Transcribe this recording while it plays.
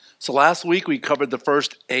So last week we covered the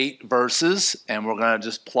first 8 verses, and we're going to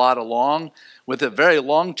just plod along with a very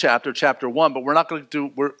long chapter, chapter 1. But we're not going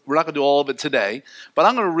to do all of it today. But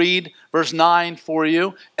I'm going to read verse 9 for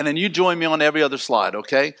you, and then you join me on every other slide,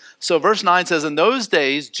 okay? So verse 9 says, "In those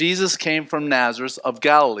days Jesus came from Nazareth of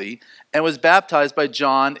Galilee and was baptized by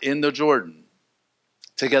John in the Jordan."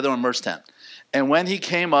 Together in verse 10. "And when he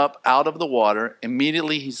came up out of the water,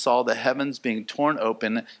 immediately he saw the heavens being torn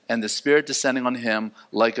open and the Spirit descending on him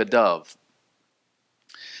like a dove.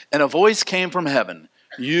 And a voice came from heaven,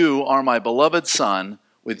 'You are my beloved Son,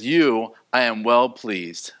 with you I am well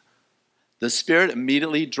pleased.' The Spirit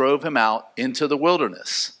immediately drove him out into the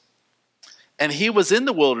wilderness. And he was in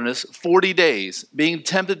the wilderness 40 days, being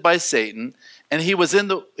tempted by Satan, and he was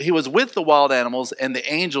with the wild animals, and the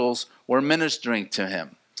angels were ministering to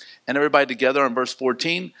him." And everybody together on verse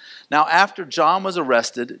 14. "Now after John was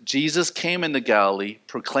arrested, Jesus came into Galilee,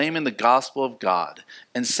 proclaiming the gospel of God,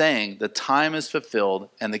 and saying, 'The time is fulfilled,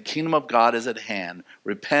 and the kingdom of God is at hand.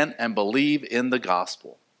 Repent and believe in the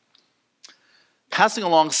gospel.' Passing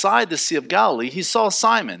alongside the Sea of Galilee, he saw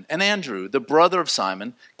Simon and Andrew, the brother of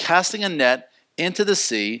Simon, casting a net into the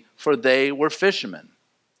sea, for they were fishermen.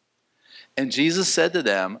 And Jesus said to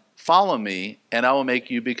them, 'Follow me, and I will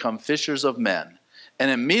make you become fishers of men.' And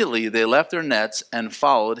immediately they left their nets and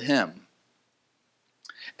followed him.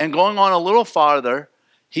 And going on a little farther,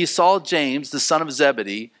 he saw James, the son of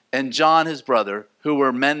Zebedee, and John, his brother, who were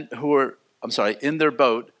in their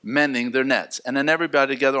boat, mending their nets." And then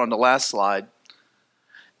everybody together on the last slide.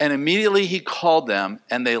 "And immediately he called them,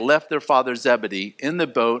 and they left their father Zebedee in the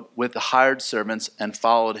boat with the hired servants and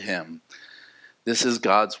followed him." This is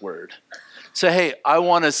God's word. So, hey, I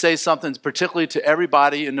want to say something particularly to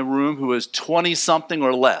everybody in the room who is 20-something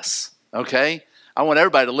or less, okay? I want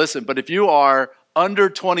everybody to listen, but if you are under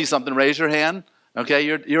 20-something, raise your hand, okay?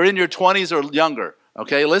 You're in your 20s or younger,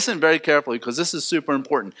 okay? Listen very carefully because this is super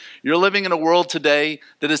important. You're living in a world today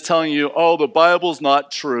that is telling you, oh, the Bible's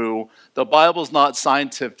not true, the Bible's not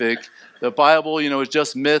scientific, the Bible, is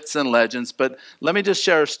just myths and legends. But let me just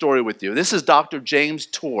share a story with you. This is Dr. James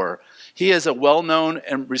Tour. He is a well-known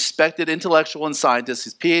and respected intellectual and scientist.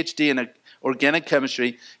 He's PhD in organic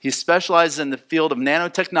chemistry. He specializes in the field of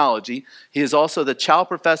nanotechnology. He is also the Chow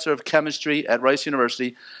Professor of Chemistry at Rice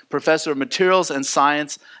University, Professor of Materials and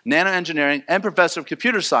Science, Nanoengineering, and Professor of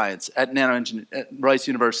Computer Science at Rice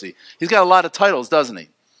University. He's got a lot of titles, doesn't he?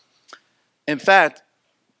 In fact,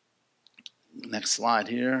 next slide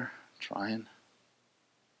here. Trying.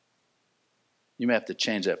 You may have to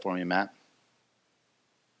change that for me, Matt.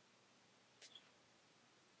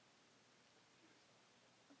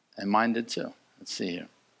 And mine did too. Let's see here.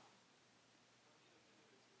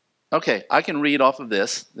 Okay, I can read off of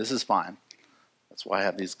this. This is fine. That's why I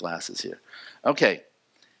have these glasses here. Okay.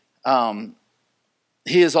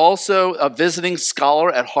 He is also a visiting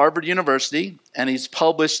scholar at Harvard University, and he's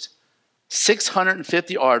published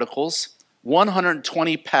 650 articles,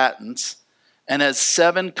 120 patents, and has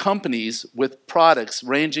 7 companies with products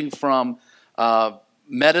ranging from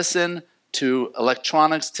medicine to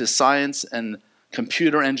electronics to science and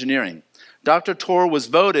computer engineering. Dr. Tour was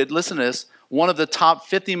voted, listen to this, one of the top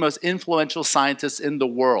 50 most influential scientists in the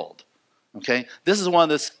world. Okay? This is one of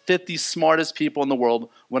the 50 smartest people in the world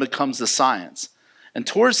when it comes to science. And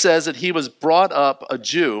Tour says that he was brought up a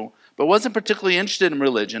Jew, but wasn't particularly interested in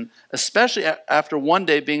religion, especially after one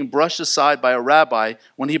day being brushed aside by a rabbi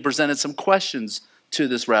when he presented some questions to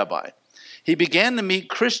this rabbi. He began to meet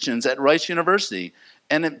Christians at Rice University,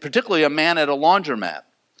 and particularly a man at a laundromat.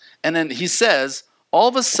 And then he says, all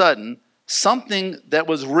of a sudden, something that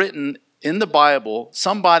was written in the Bible,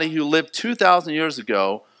 somebody who lived 2,000 years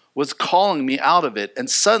ago, was calling me out of it. And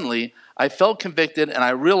suddenly, I felt convicted, and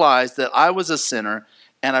I realized that I was a sinner,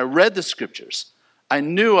 and I read the scriptures. I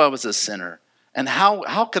knew I was a sinner, and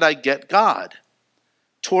how could I get God?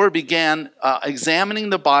 Tour began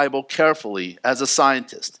examining the Bible carefully as a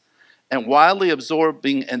scientist and widely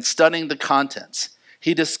absorbing and studying the contents.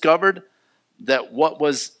 He discovered that what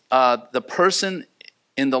was the person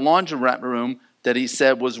in the laundromat room that he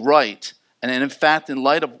said was right. And in fact, in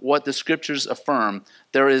light of what the scriptures affirm,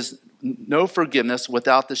 there is no forgiveness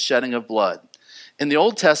without the shedding of blood. In the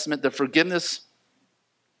Old Testament, the forgiveness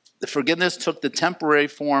took the temporary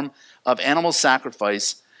form of animal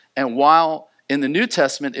sacrifice, and while in the New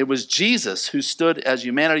Testament it was Jesus who stood as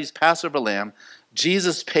humanity's Passover lamb,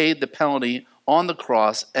 Jesus paid the penalty on the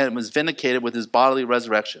cross and was vindicated with his bodily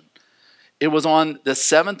resurrection. It was on the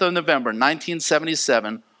 7th of November,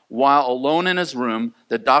 1977, while alone in his room,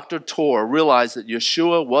 that Dr. Tour realized that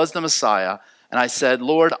Yeshua was the Messiah, and I said,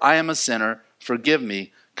 "Lord, I am a sinner, forgive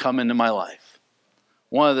me, come into my life."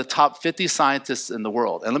 one of the top 50 scientists in the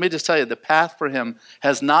world. And let me just tell you, the path for him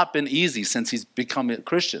has not been easy since he's become a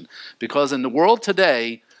Christian. Because in the world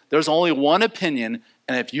today, there's only one opinion,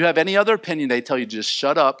 and if you have any other opinion, they tell you just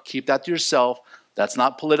shut up, keep that to yourself. That's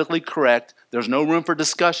not politically correct. There's no room for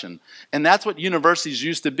discussion. And that's what universities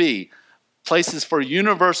used to be, places for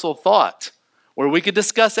universal thought, where we could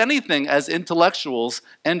discuss anything as intellectuals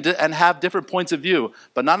and have different points of view,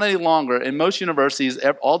 but not any longer. In most universities,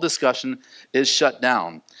 all discussion is shut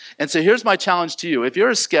down. And so here's my challenge to you. If you're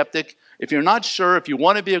a skeptic, if you're not sure if you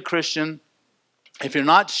want to be a Christian, if you're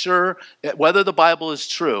not sure whether the Bible is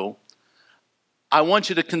true, I want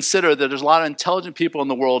you to consider that there's a lot of intelligent people in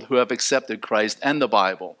the world who have accepted Christ and the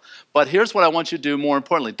Bible. But here's what I want you to do more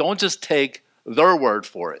importantly. Don't just take their word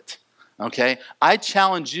for it, okay? I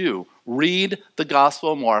challenge you, read the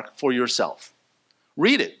Gospel of Mark for yourself.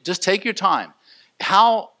 Read it. Just take your time.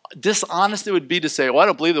 How dishonest it would be to say, well, I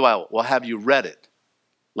don't believe the Bible. Well, have you read it?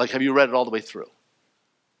 Like, have you read it all the way through?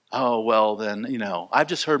 Oh, well, then, I've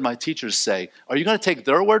just heard my teachers say, are you going to take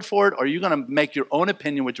their word for it, or are you going to make your own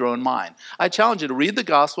opinion with your own mind? I challenge you to read the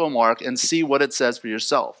Gospel of Mark and see what it says for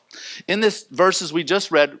yourself. In this verses we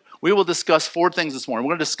just read, we will discuss 4 things this morning. We're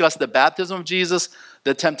going to discuss the baptism of Jesus,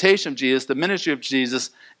 the temptation of Jesus, the ministry of Jesus,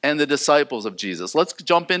 and the disciples of Jesus. Let's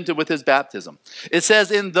jump into with his baptism. It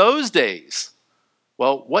says, in those days.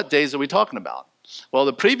 Well, what days are we talking about? Well,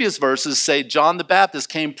 the previous verses say John the Baptist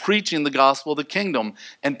came preaching the gospel of the kingdom,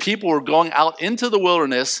 and people were going out into the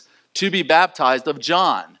wilderness to be baptized of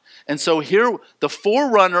John. And so here, the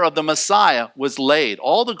forerunner of the Messiah was laid.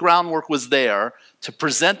 All the groundwork was there to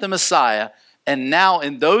present the Messiah. And now,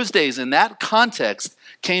 in those days, in that context,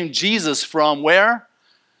 came Jesus from where?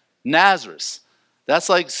 Nazareth. That's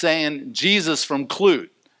like saying Jesus from Clute.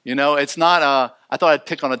 It's not I thought I'd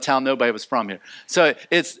pick on a town nobody was from here. So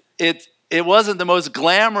it wasn't the most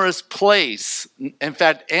glamorous place. In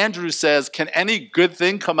fact, Andrew says, can any good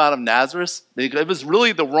thing come out of Nazareth? It was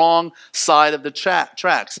really the wrong side of the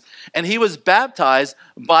tracks. And he was baptized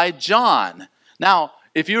by John. Now,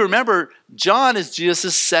 if you remember, John is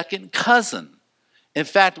Jesus' second cousin. In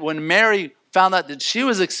fact, when Mary found out that she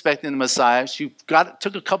was expecting the Messiah, she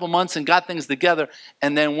took a couple months and got things together,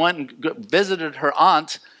 and then went and visited her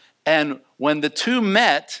aunt. And when the two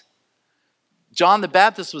met, John the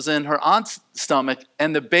Baptist was in her aunt's stomach,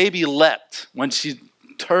 and the baby leapt when she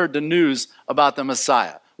heard the news about the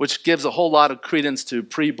Messiah, which gives a whole lot of credence to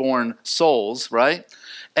preborn souls, right?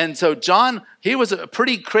 And so John, he was a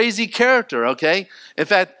pretty crazy character, okay? In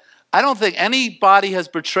fact, I don't think anybody has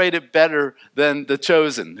portrayed it better than The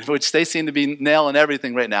Chosen, which they seem to be nailing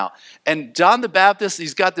everything right now. And John the Baptist,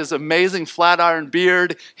 he's got this amazing flat iron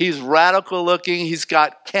beard. He's radical looking. He's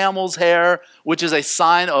got camel's hair, which is a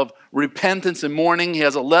sign of repentance and mourning. He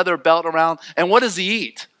has a leather belt around. And what does he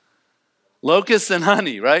eat? Locusts and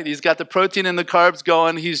honey, right? He's got the protein and the carbs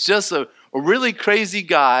going. He's just a really crazy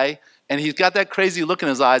guy. And he's got that crazy look in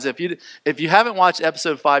his eyes. If you haven't watched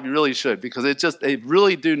episode 5, you really should, because they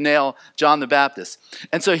really do nail John the Baptist.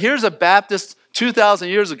 And so here's a Baptist 2,000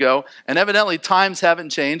 years ago, and evidently times haven't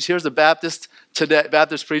changed. Here's a Baptist today,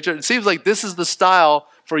 Baptist preacher. It seems like this is the style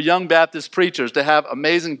for young Baptist preachers, to have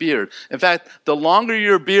amazing beard. In fact, the longer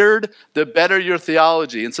your beard, the better your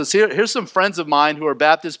theology. And so here's some friends of mine who are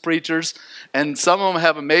Baptist preachers, and some of them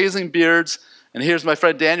have amazing beards. And here's my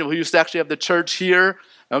friend Daniel, who used to actually have the church here.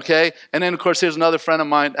 Okay, and then of course here's another friend of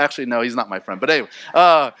mine. Actually, no, he's not my friend. But anyway,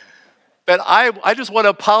 but I just want to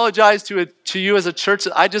apologize to you as a church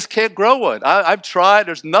that I just can't grow one. I've tried.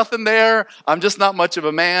 There's nothing there. I'm just not much of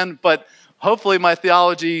a man. But hopefully my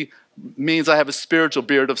theology means I have a spiritual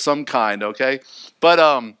beard of some kind. Okay,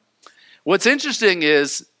 but what's interesting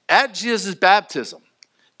is at Jesus' baptism,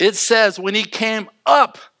 it says when he came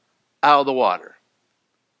up out of the water.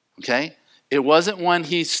 Okay, it wasn't when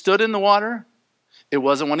he stood in the water. It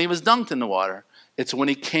wasn't when he was dunked in the water. It's when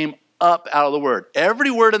he came up out of the word. Every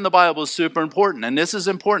word in the Bible is super important. And this is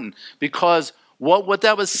important because what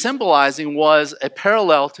that was symbolizing was a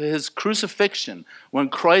parallel to his crucifixion when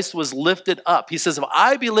Christ was lifted up. He says, if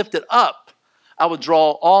I be lifted up, I will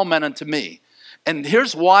draw all men unto me. And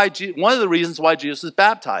here's why, one of the reasons why Jesus was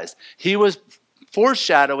baptized. He was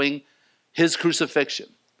foreshadowing his crucifixion.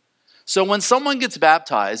 So when someone gets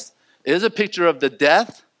baptized, it is a picture of the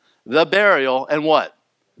death, the burial, and what?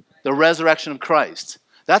 The resurrection of Christ.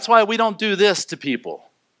 That's why we don't do this to people.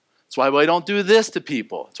 That's why we don't do this to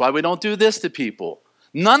people. That's why we don't do this to people.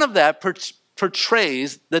 None of that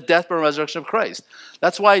portrays the death and resurrection of Christ.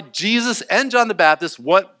 That's why Jesus and John the Baptist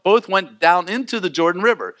both went down into the Jordan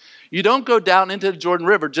River. You don't go down into the Jordan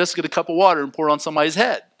River just to get a cup of water and pour it on somebody's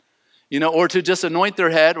head, or to just anoint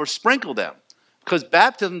their head or sprinkle them. Because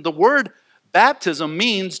baptism, the word baptism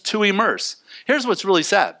means to immerse. Here's what's really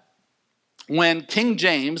sad. When King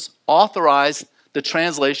James authorized the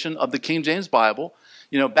translation of the King James Bible,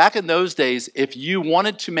 back in those days, if you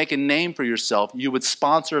wanted to make a name for yourself, you would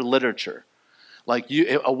sponsor literature. Like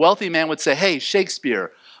a wealthy man would say, "Hey,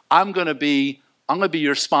 Shakespeare, I'm going to be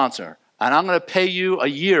your sponsor, and I'm going to pay you a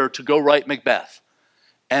year to go write Macbeth."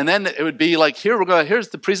 And then it would be like, here's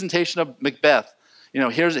the presentation of Macbeth.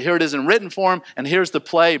 Here it is in written form, and here's the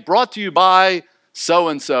play brought to you by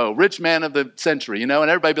so-and-so, rich man of the century, and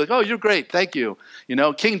everybody would be like, "Oh, you're great, thank you."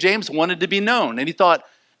 King James wanted to be known,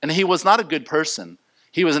 and he was not a good person.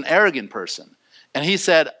 He was an arrogant person. And he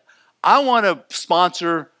said, "I want to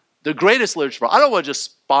sponsor the greatest literature. I don't want to just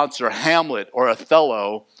sponsor Hamlet or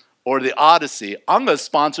Othello or the Odyssey. I'm going to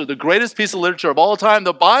sponsor the greatest piece of literature of all time,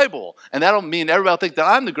 the Bible. And that'll mean everybody will think that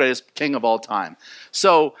I'm the greatest king of all time."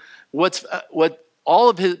 So most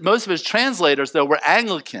of his translators, though, were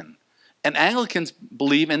Anglican. And Anglicans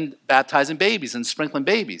believe in baptizing babies and sprinkling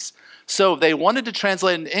babies. So they wanted to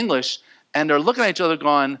translate it into English, and they're looking at each other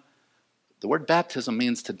going, the word baptism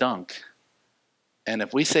means to dunk. And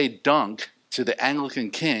if we say dunk to the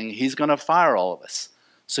Anglican king, he's going to fire all of us.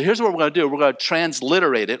 So here's what we're going to do. We're going to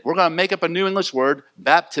transliterate it. We're going to make up a new English word,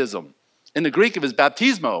 baptism. In the Greek, it was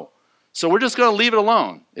baptismo. So we're just going to leave it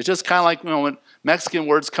alone. It's just kind of like when Mexican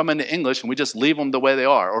words come into English and we just leave them the way they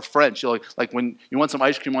are. Or French, like when you want some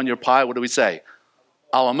ice cream on your pie, what do we say?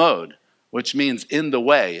 A la mode, which means in the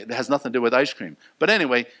way. It has nothing to do with ice cream. But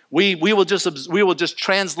anyway, we will just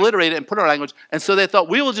transliterate it and put it in our language. And so they thought,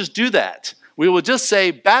 we will just do that. We will just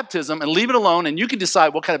say baptism and leave it alone, and you can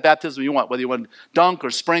decide what kind of baptism you want, whether you want dunk or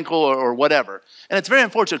sprinkle or whatever. And it's very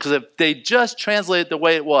unfortunate because if they just translate it the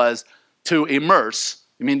way it was to immerse,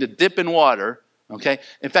 you mean to dip in water, okay?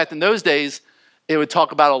 In fact, in those days, it would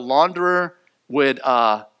talk about a launderer would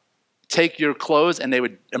take your clothes and they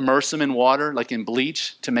would immerse them in water, like in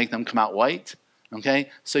bleach, to make them come out white,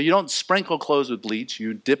 okay? So you don't sprinkle clothes with bleach,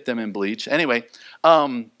 you dip them in bleach. Anyway,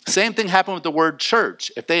 same thing happened with the word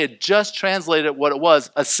church. If they had just translated what it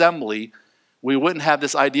was, assembly, we wouldn't have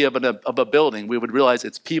this idea of a building. We would realize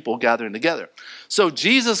it's people gathering together. So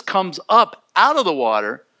Jesus comes up out of the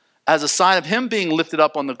water as a sign of him being lifted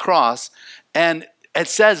up on the cross. And it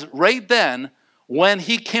says right then, when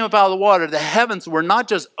he came up out of the water, the heavens were not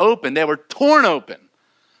just open, they were torn open.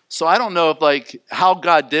 So I don't know how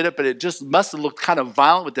God did it, but it just must have looked kind of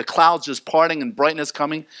violent with the clouds just parting and brightness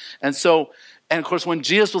coming. And of course, when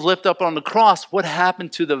Jesus was lifted up on the cross, what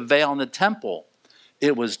happened to the veil in the temple?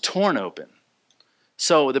 It was torn open.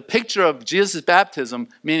 So the picture of Jesus' baptism,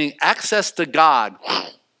 meaning access to God,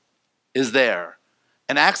 is there.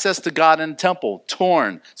 And access to God in the temple,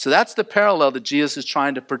 torn. So that's the parallel that Jesus is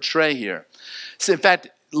trying to portray here. So in fact,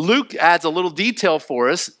 Luke adds a little detail for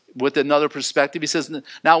us with another perspective. He says,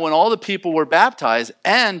 now when all the people were baptized,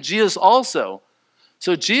 and Jesus also.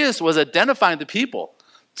 So Jesus was identifying the people.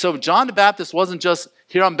 So John the Baptist wasn't just,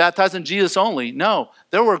 here I'm baptizing Jesus only. No,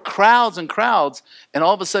 there were crowds and crowds. And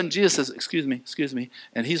all of a sudden Jesus says, excuse me.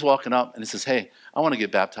 And he's walking up and he says, hey, I want to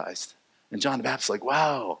get baptized. And John the Baptist is like,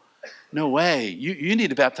 wow. No way. You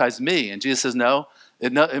need to baptize me. And Jesus says, no,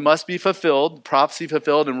 it must be fulfilled, prophecy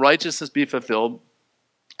fulfilled, and righteousness be fulfilled.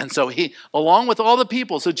 And so he, along with all the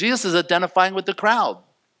people, so Jesus is identifying with the crowd.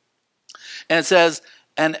 And it says,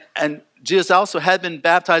 and Jesus also had been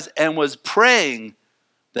baptized and was praying,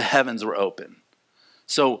 the heavens were open.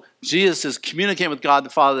 So Jesus is communicating with God the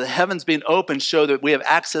Father. The heavens being open show that we have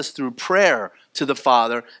access through prayer to the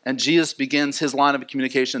Father, and Jesus begins his line of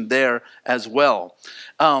communication there as well.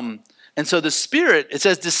 And so the Spirit, it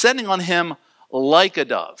says, descending on him like a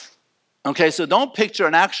dove. Okay, so don't picture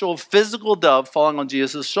an actual physical dove falling on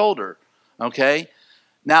Jesus' shoulder. Okay?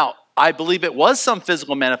 Now, I believe it was some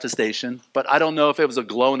physical manifestation, but I don't know if it was a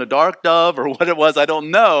glow-in-the-dark dove or what it was. I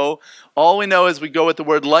don't know. All we know is we go with the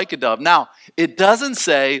word like a dove. Now, it doesn't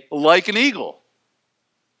say like an eagle,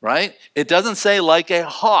 right? It doesn't say like a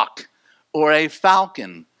hawk or a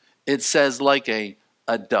falcon. It says like a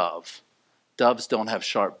dove. Doves don't have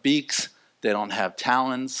sharp beaks. They don't have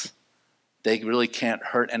talons. They really can't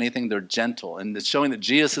hurt anything. They're gentle. And it's showing that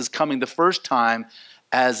Jesus is coming the first time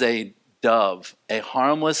as a dove, a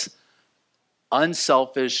harmless,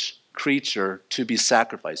 unselfish creature to be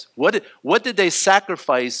sacrificed. What did they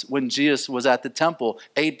sacrifice when Jesus was at the temple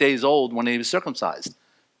 8 days old when he was circumcised?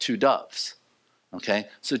 2 doves. Okay?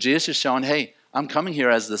 So Jesus is showing, hey, I'm coming here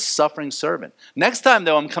as the suffering servant. Next time,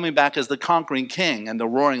 though, I'm coming back as the conquering king and the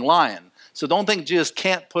roaring lion. So don't think Jesus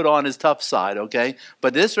can't put on his tough side, okay?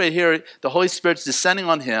 But this right here, the Holy Spirit's descending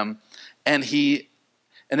on him, and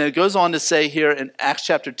then it goes on to say here in Acts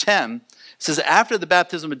chapter 10, it says, after the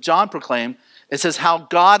baptism of John proclaimed, It says how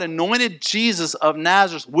God anointed Jesus of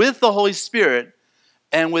Nazareth with the Holy Spirit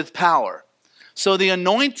and with power. So the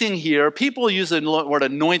anointing here, people use the word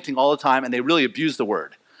anointing all the time and they really abuse the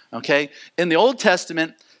word. Okay? In the Old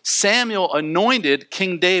Testament, Samuel anointed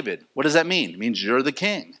King David. What does that mean? It means you're the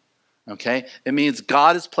king. Okay? It means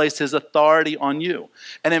God has placed his authority on you.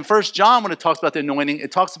 And in 1 John, when it talks about the anointing,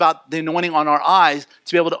 it talks about the anointing on our eyes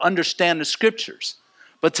to be able to understand the scriptures.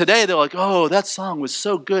 But today they're like, oh, that song was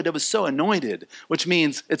so good. It was so anointed, which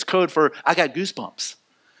means it's code for I got goosebumps.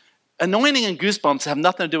 Anointing and goosebumps have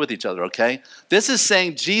nothing to do with each other, okay? This is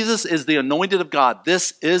saying Jesus is the anointed of God.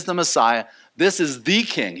 This is the Messiah. This is the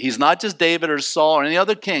king. He's not just David or Saul or any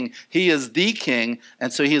other king. He is the king,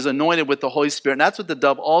 and so he is anointed with the Holy Spirit. And that's what the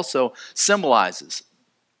dove also symbolizes.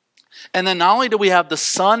 And then not only do we have the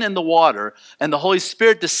Son in the water and the Holy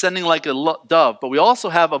Spirit descending like a dove, but we also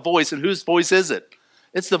have a voice. And whose voice is it?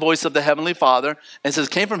 It's the voice of the Heavenly Father. And it says,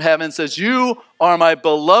 came from heaven and says, you are my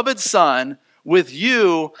beloved Son. With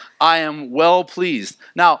you, I am well pleased.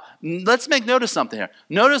 Now, let's make note of something here.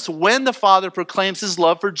 Notice when the Father proclaims his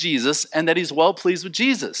love for Jesus and that he's well pleased with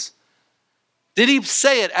Jesus. Did he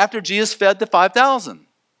say it after Jesus fed the 5,000?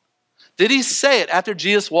 Did he say it after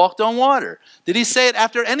Jesus walked on water? Did he say it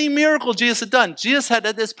after any miracle Jesus had done? Jesus had,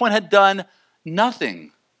 at this point, had done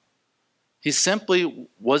nothing. He simply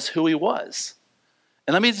was who he was.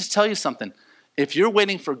 And let me just tell you something. If you're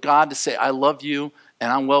waiting for God to say, I love you,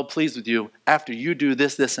 and I'm well pleased with you, after you do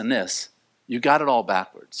this, this, and this, you got it all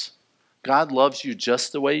backwards. God loves you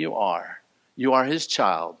just the way you are. You are his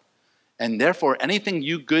child. And therefore, any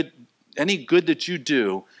good that you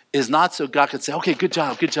do is not so God can say, okay, good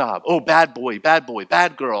job, good job. Oh, bad boy, bad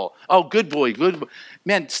girl. Oh, good boy, good boy.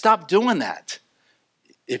 Man, stop doing that.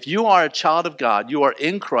 If you are a child of God, you are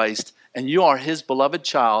in Christ, and you are his beloved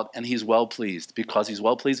child, and he's well pleased because he's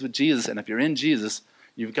well pleased with Jesus. And if you're in Jesus,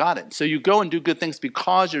 you've got it. So you go and do good things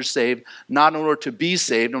because you're saved, not in order to be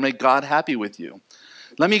saved or make God happy with you.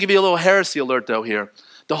 Let me give you a little heresy alert, though, here.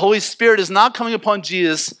 The Holy Spirit is not coming upon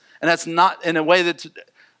Jesus, and that's not in a way that...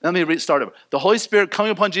 Let me start over. The Holy Spirit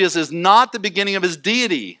coming upon Jesus is not the beginning of his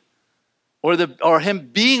deity or him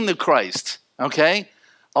being the Christ, okay?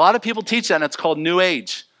 A lot of people teach that, and it's called New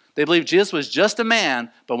Age. They believe Jesus was just a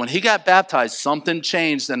man, but when he got baptized, something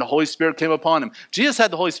changed and the Holy Spirit came upon him. Jesus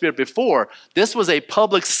had the Holy Spirit before. This was a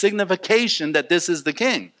public signification that this is the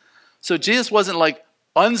king. So Jesus wasn't like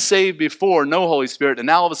unsaved before, no Holy Spirit, and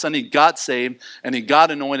now all of a sudden he got saved and he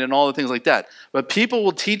got anointed and all the things like that. But people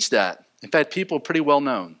will teach that. In fact, people are pretty well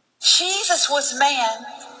known. Jesus was man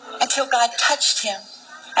until God touched him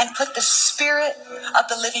and put the Spirit of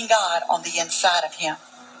the living God on the inside of him.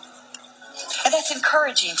 And that's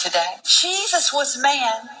encouraging today. Jesus was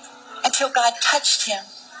man until God touched him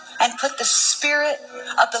and put the Spirit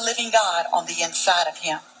of the living God on the inside of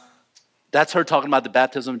him. That's her talking about the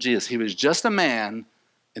baptism of Jesus. He was just a man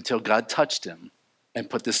until God touched him and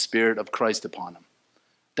put the Spirit of Christ upon him.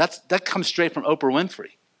 That comes straight from Oprah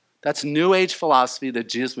Winfrey. That's New Age philosophy that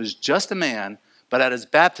Jesus was just a man, but at his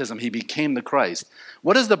baptism he became the Christ.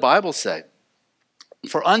 What does the Bible say?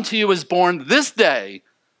 For unto you was born this day,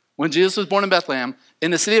 when Jesus was born in Bethlehem,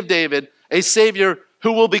 in the city of David, a Savior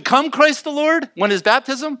who will become Christ the Lord when his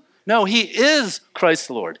baptism? No, he is Christ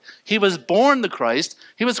the Lord. He was born the Christ.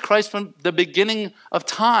 He was Christ from the beginning of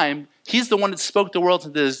time. He's the one that spoke the world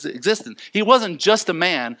into existence. He wasn't just a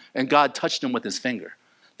man and God touched him with his finger.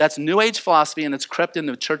 That's New Age philosophy, and it's crept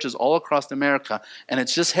into churches all across America, and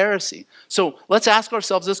it's just heresy. So let's ask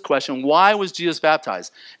ourselves this question: why was Jesus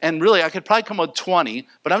baptized? And really, I could probably come up with 20,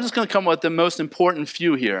 but I'm just going to come up with the most important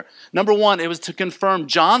few here. Number one, it was to confirm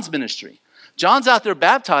John's ministry. John's out there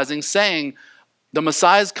baptizing, saying, the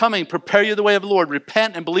Messiah is coming, prepare you the way of the Lord,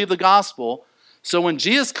 repent and believe the gospel. So when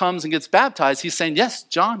Jesus comes and gets baptized, he's saying, yes,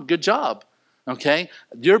 John, good job. Okay?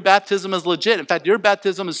 Your baptism is legit. In fact, your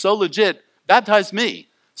baptism is so legit, baptize me,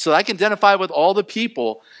 so I can identify with all the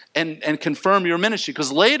people and confirm your ministry.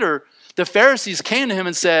 Because later, the Pharisees came to him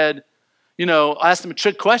and said, asked him a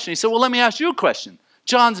trick question. He said, well, let me ask you a question.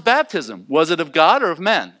 John's baptism, was it of God or of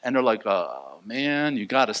men? And they're like, oh, man, you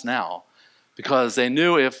got us now. Because they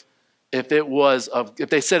knew if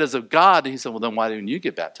they said it's of God, he said, well, then why didn't you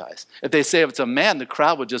get baptized? If they say if it's a man, the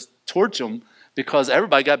crowd would just torch him because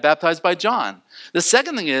everybody got baptized by John. The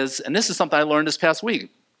second thing is, and this is something I learned this past week,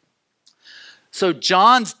 so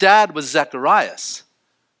John's dad was Zacharias.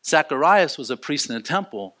 Zacharias was a priest in the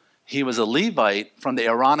temple. He was a Levite from the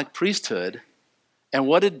Aaronic priesthood. And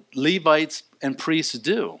what did Levites and priests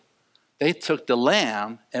do? They took the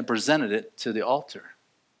lamb and presented it to the altar.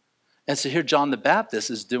 And so here John the Baptist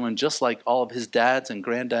is doing just like all of his dads and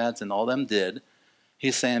granddads and all them did.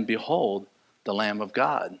 He's saying, behold, the Lamb of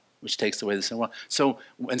God. which takes away the sin of the world. So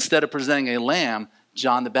instead of presenting a lamb,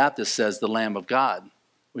 John the Baptist says the Lamb of God,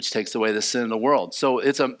 which takes away the sin of the world. So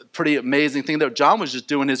it's a pretty amazing thing that John was just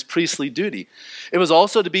doing his priestly duty. It was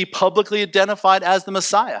also to be publicly identified as the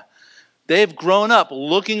Messiah. They've grown up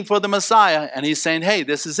looking for the Messiah, and he's saying, hey,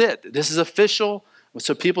 this is it. This is official.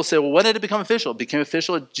 So people say, well, when did it become official? It became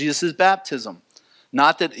official at Jesus' baptism.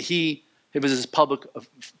 Not that it was his public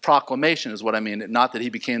proclamation is what I mean. Not that he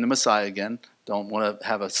became the Messiah again. Don't want to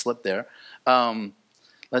have a slip there.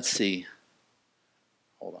 Let's see.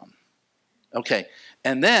 Hold on. Okay.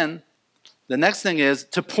 And then the next thing is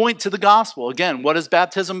to point to the gospel. Again, what does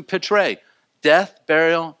baptism portray? Death,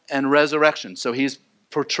 burial, and resurrection. So he's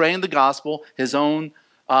portraying the gospel, his own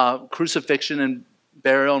crucifixion and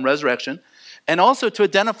burial and resurrection, and also to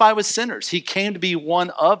identify with sinners. He came to be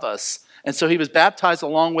one of us. And so he was baptized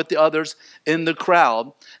along with the others in the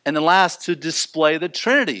crowd. And then last, to display the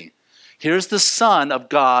Trinity. Here's the Son of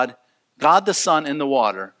God, God the Son in the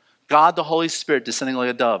water, God the Holy Spirit descending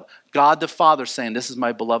like a dove, God the Father saying, this is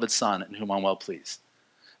my beloved Son in whom I'm well pleased.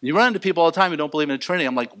 You run into people all the time who don't believe in the Trinity.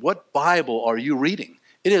 I'm like, what Bible are you reading?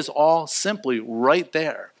 It is all simply right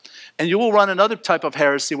there. And you will run another type of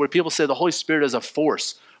heresy where people say the Holy Spirit is a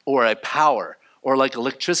force or a power or like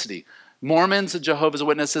electricity. Mormons and Jehovah's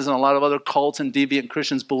Witnesses and a lot of other cults and deviant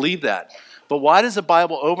Christians believe that. But why does the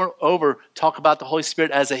Bible over talk about the Holy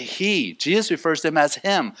Spirit as a he? Jesus refers to him as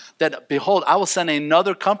him. That, behold, I will send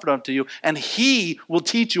another comforter unto you, and he will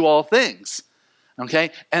teach you all things.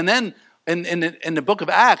 Okay? And then in the book of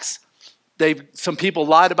Acts, some people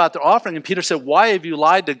lied about their offering, and Peter said, why have you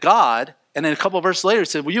lied to God? And then a couple of verses later, he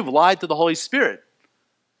said, well, you've lied to the Holy Spirit,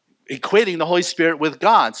 equating the Holy Spirit with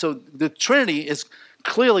God. So the Trinity is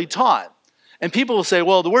clearly taught. And people will say,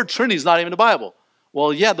 well, the word Trinity is not even in the Bible.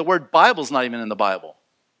 Well, yeah, the word Bible is not even in the Bible.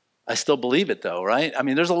 I still believe it though, right? I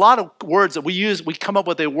mean, there's a lot of words that we use. We come up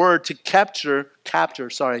with a word to capture,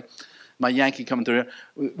 sorry, my Yankee coming through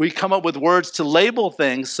here. We come up with words to label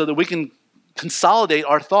things so that we can consolidate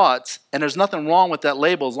our thoughts. And there's nothing wrong with that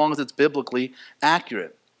label as long as it's biblically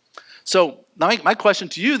accurate. So my question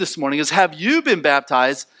to you this morning is, have you been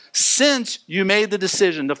baptized since you made the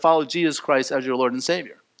decision to follow Jesus Christ as your Lord and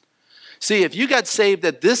Savior? See, if you got saved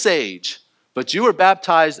at this age, but you were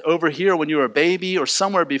baptized over here when you were a baby or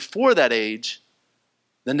somewhere before that age,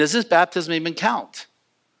 then does this baptism even count?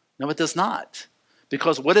 No, it does not.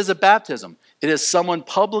 Because what is a baptism? It is someone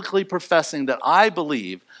publicly professing that I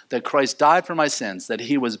believe that Christ died for my sins, that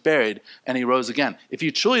he was buried, and he rose again. If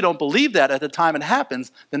you truly don't believe that at the time it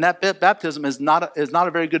happens, then that baptism is not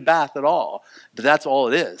a very good bath at all. But that's all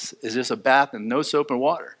it is. It's just a bath and no soap and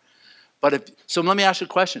water. So let me ask you a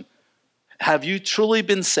question. Have you truly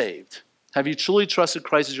been saved? Have you truly trusted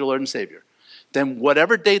Christ as your Lord and Savior? Then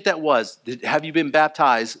whatever date that was, have you been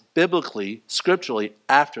baptized biblically, scripturally,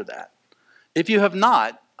 after that? If you have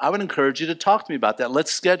not, I would encourage you to talk to me about that.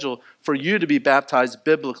 Let's schedule for you to be baptized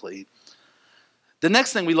biblically. The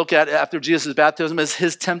next thing we look at after Jesus' baptism is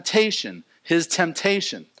his temptation. His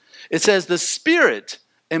temptation. It says the Spirit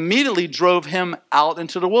immediately drove him out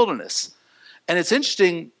into the wilderness. And it's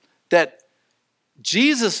interesting that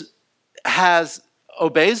Jesus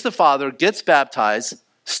obeys the Father, gets baptized,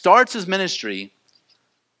 starts his ministry,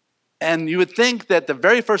 and you would think that the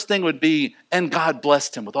very first thing would be, and God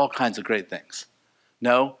blessed him with all kinds of great things.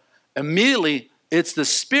 No, immediately it's the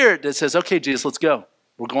Spirit that says, okay, Jesus, let's go.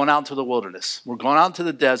 We're going out into the wilderness. We're going out into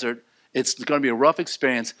the desert. It's going to be a rough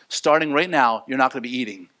experience. Starting right now, you're not going to be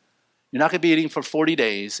eating. You're not going to be eating for 40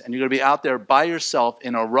 days, and you're going to be out there by yourself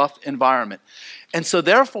in a rough environment. And so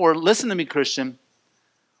therefore, listen to me, Christian,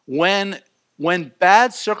 when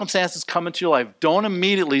bad circumstances come into your life, don't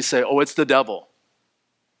immediately say, oh, it's the devil.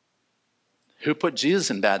 Who put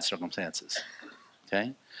Jesus in bad circumstances?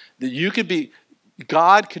 Okay?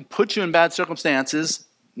 God could put you in bad circumstances,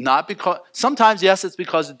 not because, sometimes, yes, it's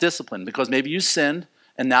because of discipline, because maybe you sinned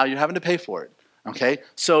and now you're having to pay for it. Okay?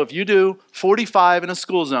 So if you do 45 in a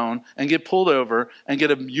school zone and get pulled over and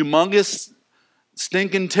get a humongous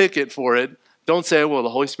stinking ticket for it, don't say, well, the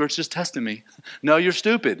Holy Spirit's just testing me. No, you're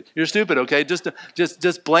stupid. You're stupid, okay? Just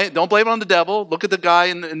blame. Don't blame it on the devil. Look at the guy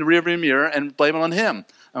in the rearview mirror and blame it on him,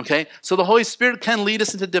 okay? So the Holy Spirit can lead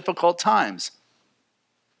us into difficult times.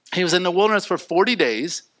 He was in the wilderness for 40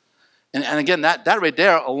 days. And again, that right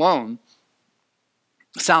there alone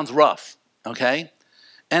sounds rough, okay?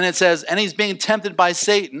 And it says, and he's being tempted by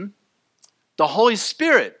Satan. The Holy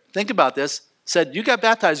Spirit, think about this, said, you got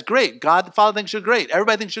baptized, great. God the Father thinks you're great.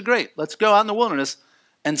 Everybody thinks you're great. Let's go out in the wilderness,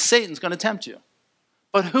 and Satan's going to tempt you.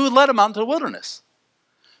 But who led him out into the wilderness?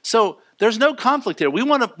 So there's no conflict here.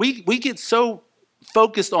 We get so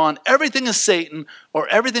focused on everything is Satan or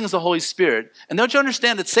everything is the Holy Spirit. And don't you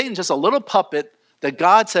understand that Satan's just a little puppet that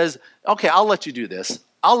God says, okay, I'll let you do this.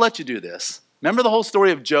 I'll let you do this. Remember the whole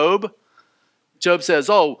story of Job? Job says,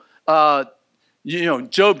 Job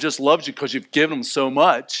just loves you because you've given him so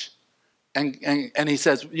much. And he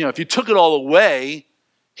says, if you took it all away,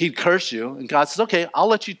 he'd curse you. And God says, okay, I'll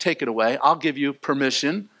let you take it away. I'll give you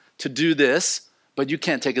permission to do this, but you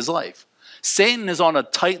can't take his life. Satan is on a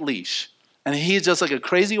tight leash, and he's just like a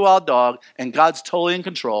crazy wild dog, and God's totally in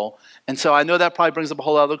control. And so I know that probably brings up a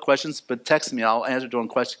whole lot of other questions, but text me. I'll answer during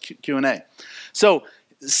Q&A. So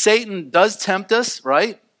Satan does tempt us,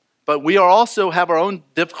 right? But we also have our own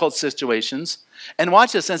difficult situations. And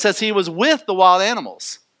watch this. And it says he was with the wild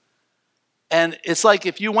animals. And it's like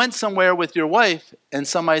if you went somewhere with your wife and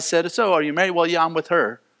somebody said, so are you married? Well, yeah, I'm with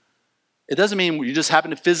her. It doesn't mean you just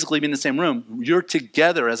happen to physically be in the same room. You're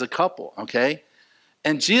together as a couple, okay?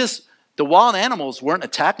 And Jesus, the wild animals weren't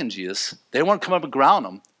attacking Jesus. They weren't coming up and ground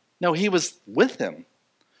him. No, he was with him.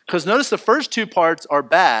 Because notice the first two parts are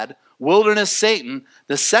bad, wilderness, Satan.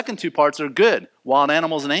 The second two parts are good, wild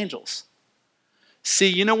animals and angels. See,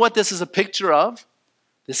 you know what this is a picture of?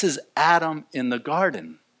 This is Adam in the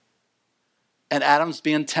garden. And Adam's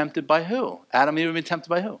being tempted by who? Adam even being tempted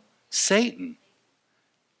by who? Satan.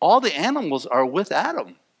 All the animals are with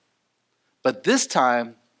Adam. But this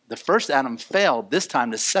time, the first Adam failed. This time,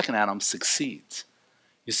 the second Adam succeeds.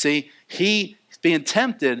 You see, he's being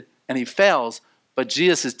tempted and he fails, but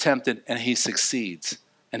Jesus is tempted and he succeeds.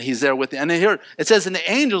 And he's there with him. And here it says, and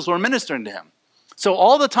the angels were ministering to him. So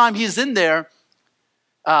all the time he's in there,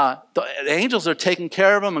 the angels are taking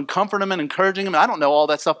care of him and comforting him and encouraging him. I don't know all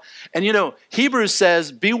that stuff. And Hebrews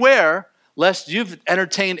says, beware lest you've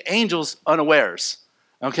entertained angels unawares.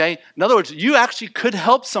 Okay? In other words, you actually could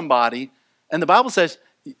help somebody. And the Bible says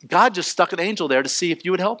God just stuck an angel there to see if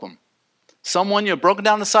you would help them. Someone, broken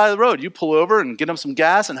down the side of the road. You pull over and get them some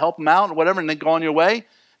gas and help them out or whatever, and then go on your way.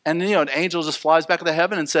 And, an angel just flies back to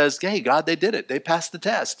heaven and says, hey, God, they did it. They passed the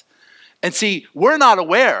test. And see, we're not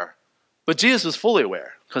aware, but Jesus was fully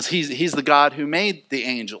aware because he's the God who made the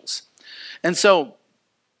angels. And so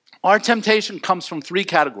our temptation comes from three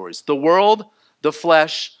categories: the world, the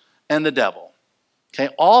flesh, and the devil.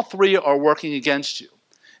 Okay, all three are working against you.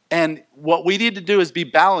 And what we need to do is be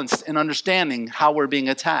balanced in understanding how we're being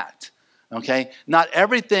attacked. Okay, not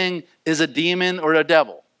everything is a demon or a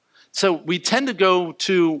devil. So we tend to go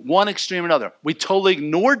to one extreme or another. We totally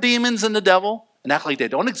ignore demons and the devil and act like they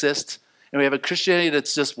don't exist. And we have a Christianity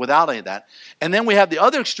that's just without any of that. And then we have the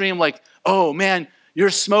other extreme like, oh man, you're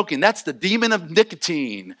smoking. That's the demon of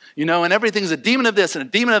nicotine, and everything's a demon of this and a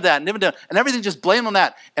demon of that and everything just blame on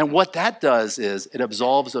that. And what that does is it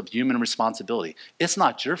absolves of human responsibility. It's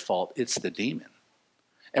not your fault, it's the demon.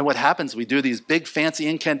 And what happens, we do these big fancy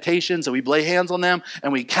incantations and we lay hands on them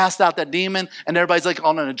and we cast out that demon and everybody's like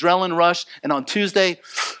on an adrenaline rush. And on Tuesday,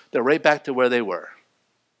 they're right back to where they were.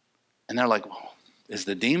 And they're like, well, is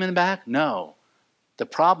the demon back? No. The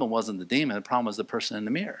problem wasn't the demon. The problem was the person in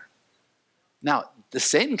the mirror. Now,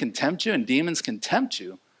 Satan can tempt you and demons can tempt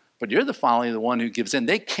you, but you're finally the one who gives in.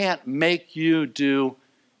 They can't make you do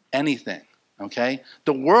anything, okay?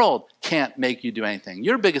 The world can't make you do anything.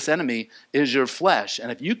 Your biggest enemy is your flesh, and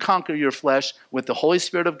if you conquer your flesh with the Holy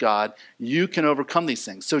Spirit of God, you can overcome these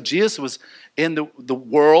things. So Jesus was in the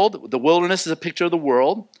world. The wilderness is a picture of the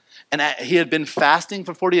world. And he had been fasting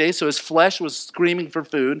for 40 days, so his flesh was screaming for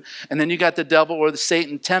food. And then you got the devil or the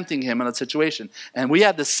Satan tempting him in a situation. And we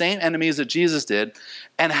have the same enemies that Jesus did.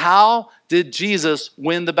 And how did Jesus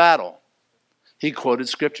win the battle? He quoted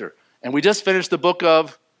Scripture. And we just finished the book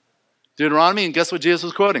of Deuteronomy, and guess what Jesus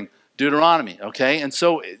was quoting? Deuteronomy, okay? And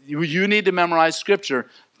so you need to memorize Scripture.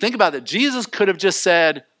 Think about it. Jesus could have just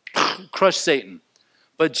said, crush Satan.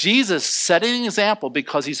 But Jesus set an example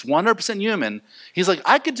because he's 100% human. He's like,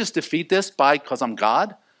 I could just defeat this because I'm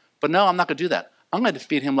God. But no, I'm not going to do that. I'm going to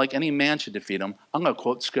defeat him like any man should defeat him. I'm going to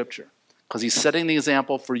quote Scripture because he's setting the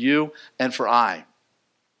example for you and for I.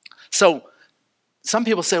 So some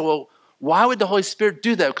people say, well, why would the Holy Spirit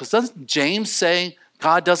do that? Because doesn't James say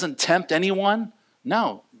God doesn't tempt anyone?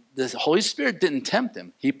 No, the Holy Spirit didn't tempt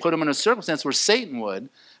him. He put him in a circumstance where Satan would.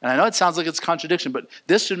 And I know it sounds like it's a contradiction, but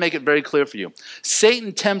this should make it very clear for you.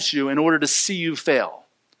 Satan tempts you in order to see you fail.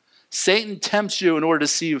 Satan tempts you in order to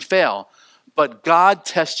see you fail, but God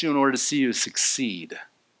tests you in order to see you succeed.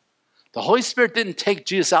 The Holy Spirit didn't take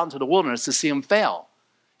Jesus out into the wilderness to see him fail.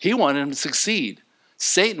 He wanted him to succeed.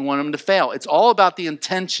 Satan wanted him to fail. It's all about the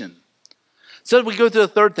intention. So we go to the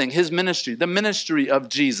third thing, his ministry, the ministry of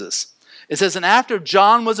Jesus. It says, and after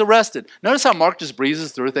John was arrested. Notice how Mark just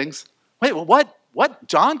breezes through things. Wait, well, what?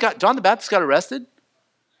 John the Baptist got arrested?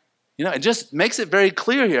 It just makes it very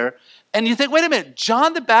clear here. And you think, wait a minute,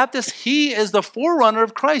 John the Baptist, he is the forerunner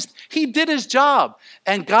of Christ. He did his job.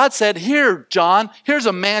 And God said, here, John, here's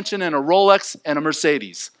a mansion and a Rolex and a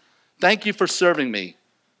Mercedes. Thank you for serving me.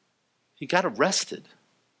 He got arrested.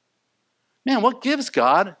 Man, what gives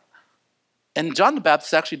God? And John the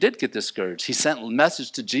Baptist actually did get discouraged. He sent a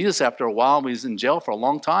message to Jesus after a while. He was in jail for a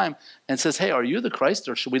long time and says, hey, are you the Christ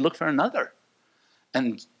or should we look for another?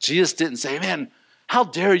 And Jesus didn't say, man, how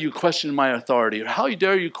dare you question my authority? Or how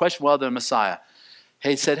dare you question whether I'm the Messiah?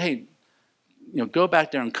 He said, hey, go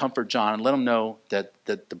back there and comfort John and let him know that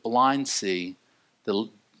the blind see, the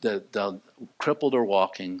crippled are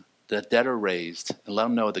walking, the dead are raised, and let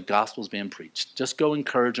him know the gospel is being preached. Just go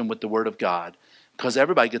encourage him with the word of God, because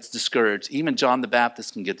everybody gets discouraged. Even John the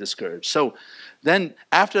Baptist can get discouraged. So then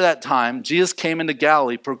after that time, Jesus came into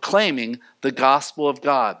Galilee proclaiming the gospel of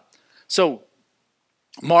God. So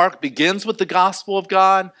Mark begins with the gospel of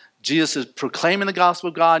God. Jesus is proclaiming the gospel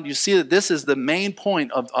of God. You see that this is the main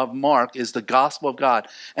point of Mark, is the gospel of God.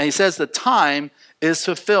 And he says the time is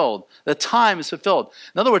fulfilled. The time is fulfilled.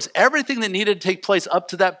 In other words, everything that needed to take place up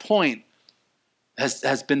to that point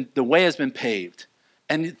has been, the way has been paved.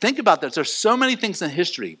 And think about this. There's so many things in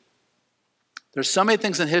history. There's so many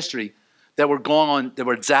things in history that were going on that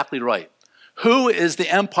were exactly right. Who is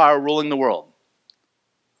the empire ruling the world?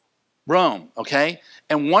 Rome, okay?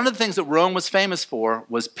 And one of the things that Rome was famous for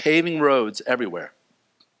was paving roads everywhere.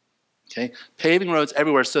 Okay? Paving roads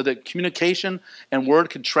everywhere so that communication and word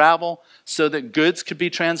could travel, so that goods could be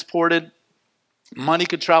transported, money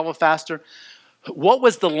could travel faster. What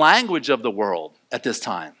was the language of the world at this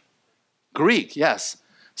time? Greek, yes.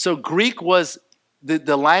 So Greek was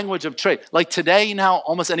the language of trade. Like today,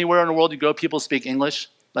 almost anywhere in the world you go, people speak English.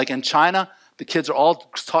 Like in China, the kids are all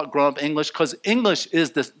taught growing up English because English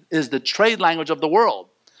is the trade language of the world.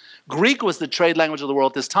 Greek was the trade language of the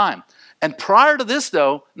world at this time. And prior to this,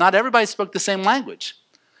 though, not everybody spoke the same language.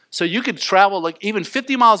 So you could travel like even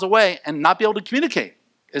 50 miles away and not be able to communicate.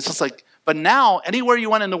 It's just like, but now, anywhere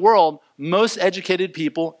you went in the world, most educated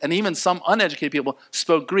people and even some uneducated people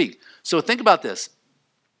spoke Greek. So think about this.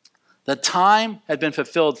 The time had been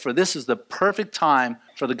fulfilled for this is the perfect time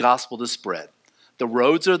for the gospel to spread. The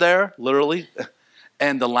roads are there, literally,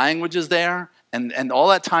 and the language is there, and all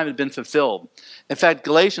that time had been fulfilled. In fact,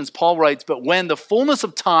 Galatians, Paul writes, but when the fullness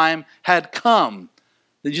of time had come.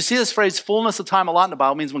 Did you see this phrase, fullness of time, a lot in the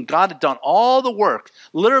Bible? It means when God had done all the work,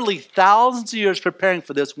 literally thousands of years preparing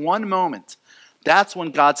for this one moment. That's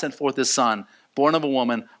when God sent forth his son, born of a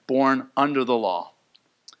woman, born under the law.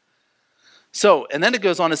 So, and then it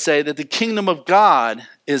goes on to say that the kingdom of God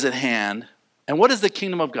is at hand. And what is the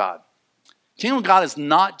kingdom of God? The kingdom of God is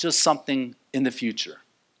not just something in the future.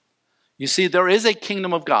 You see, there is a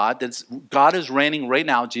kingdom of God. God is reigning right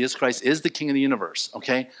now. Jesus Christ is the king of the universe,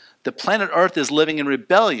 okay? The planet Earth is living in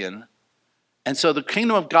rebellion. And so the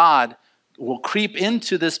kingdom of God will creep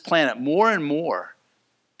into this planet more and more.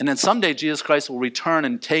 And then someday Jesus Christ will return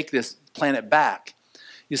and take this planet back.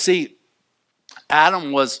 You see,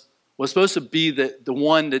 Adam was supposed to be the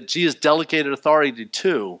one that Jesus delegated authority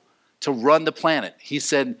to run the planet. He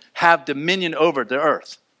said, have dominion over the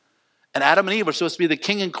earth. And Adam and Eve were supposed to be the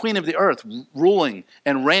king and queen of the earth, ruling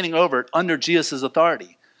and reigning over it under Jesus'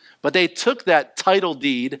 authority. But they took that title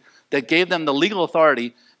deed that gave them the legal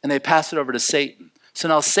authority and they passed it over to Satan. So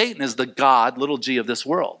now Satan is the God, little g, of this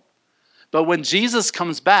world. But when Jesus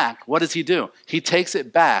comes back, what does he do? He takes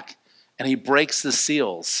it back and he breaks the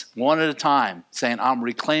seals one at a time, saying, I'm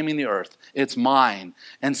reclaiming the earth. It's mine.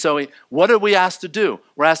 And so what are we asked to do?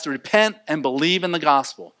 We're asked to repent and believe in the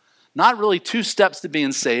gospel. Not really two steps to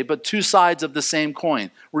being saved, but two sides of the same coin.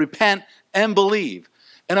 Repent and believe.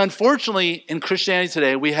 And unfortunately, in Christianity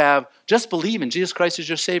today, we have just believe in Jesus Christ as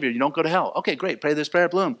your Savior. You don't go to hell. Okay, great. Pray this prayer,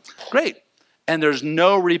 bloom. Great. And there's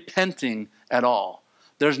no repenting at all.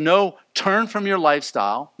 There's no turn from your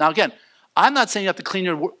lifestyle. Now again, I'm not saying you have to clean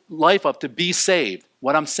your life up to be saved.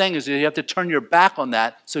 What I'm saying is you have to turn your back on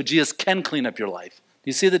that so Jesus can clean up your life. Do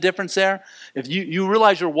you see the difference there? If you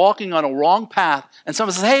realize you're walking on a wrong path and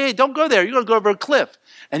someone says, hey, don't go there. You're going to go over a cliff.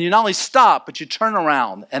 And you not only stop, but you turn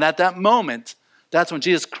around. And at that moment, that's when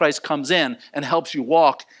Jesus Christ comes in and helps you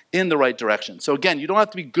walk in the right direction. So again, you don't have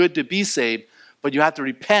to be good to be saved, but you have to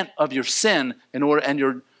repent of your sin in order, and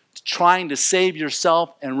you're trying to save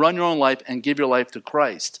yourself and run your own life and give your life to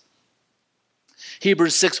Christ.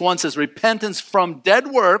 Hebrews 6:1 says, repentance from dead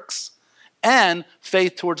works and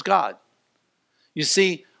faith towards God. You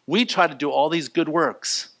see, we try to do all these good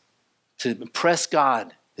works to impress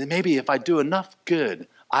God. And maybe if I do enough good,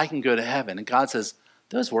 I can go to heaven. And God says,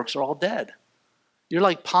 those works are all dead. You're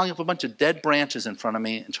like piling up a bunch of dead branches in front of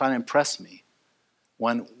me and trying to impress me.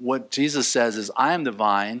 when what Jesus says is, I am the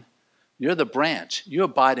vine, you're the branch. You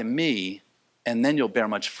abide in me, and then you'll bear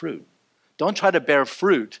much fruit. Don't try to bear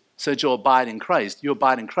fruit so that you'll abide in Christ. You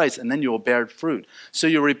abide in Christ, and then you will bear fruit. So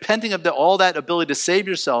you're repenting of all that ability to save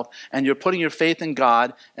yourself, and you're putting your faith in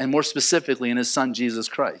God, and more specifically in his son, Jesus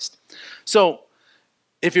Christ. So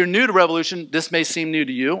if you're new to Revolution, this may seem new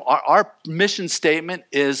to you. Our mission statement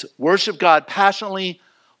is worship God passionately,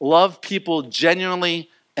 love people genuinely,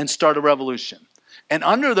 and start a revolution. And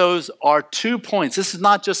under those are 2 points. This is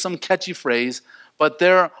not just some catchy phrase, but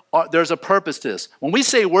there's a purpose to this. When we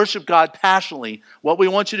say worship God passionately, what we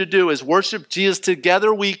want you to do is worship Jesus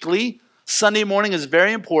together weekly. Sunday morning is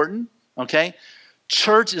very important, okay?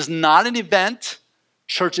 Church is not an event.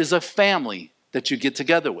 Church is a family that you get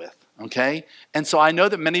together with, okay? And so I know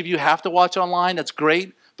that many of you have to watch online. That's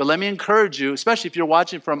great. But let me encourage you, especially if you're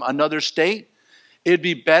watching from another state, it'd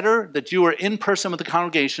be better that you were in person with the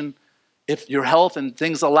congregation if your health and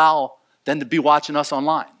things allow, than to be watching us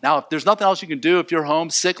online. Now, if there's nothing else you can do, if you're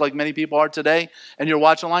home sick like many people are today, and you're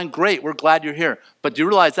watching online, great, we're glad you're here. But do you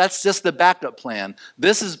realize that's just the backup plan?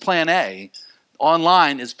 This is plan A.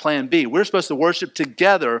 Online is plan B. We're supposed to worship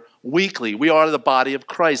together weekly. We are the body of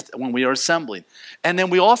Christ when we are assembling. And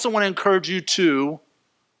then we also want to encourage you to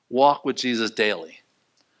walk with Jesus daily.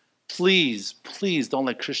 Please, please don't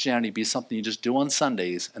let Christianity be something you just do on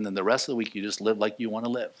Sundays, and then the rest of the week you just live like you want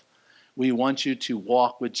to live. We want you to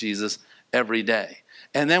walk with Jesus every day.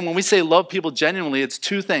 And then when we say love people genuinely, it's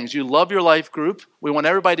 2 things. You love your life group. We want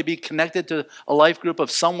everybody to be connected to a life group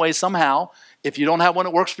of some way, somehow. If you don't have one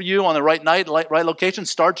that works for you on the right night, right location,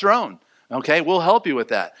 start your own. Okay, we'll help you with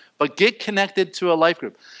that. But get connected to a life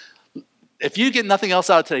group. If you get nothing else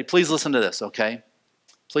out of today, please listen to this, okay?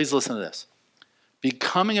 Please listen to this.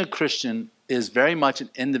 Becoming a Christian is very much an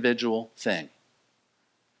individual thing.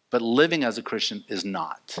 But living as a Christian is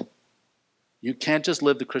not. You can't just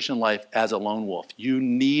live the Christian life as a lone wolf. You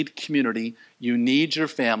need community. You need your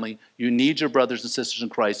family. You need your brothers and sisters in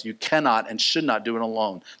Christ. You cannot and should not do it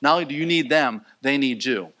alone. Not only do you need them, they need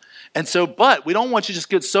you. And so, but we don't want you to just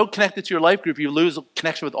get so connected to your life group you lose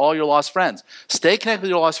connection with all your lost friends. Stay connected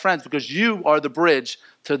with your lost friends because you are the bridge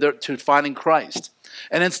to finding Christ.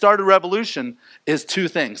 And then Start a Revolution is 2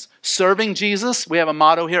 things. Serving Jesus, we have a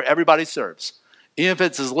motto here, everybody serves. Even if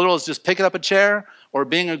it's as little as just picking up a chair or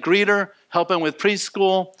being a greeter, helping with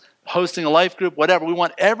preschool, hosting a life group, whatever. We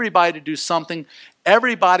want everybody to do something.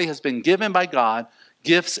 Everybody has been given by God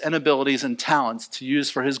gifts and abilities and talents to use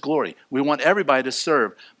for his glory. We want everybody to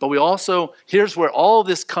serve. But we also, here's where all of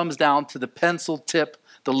this comes down to the pencil tip,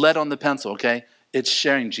 the lead on the pencil, okay? It's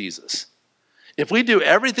sharing Jesus. If we do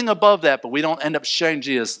everything above that, but we don't end up sharing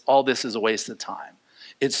Jesus, all this is a waste of time.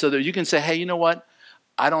 It's so that you can say, hey, you know what?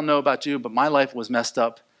 I don't know about you, but my life was messed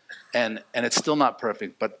up, and it's still not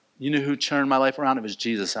perfect. But you know who turned my life around? It was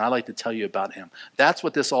Jesus, and I'd like to tell you about him. That's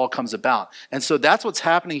what this all comes about. And so that's what's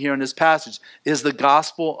happening here in this passage, is the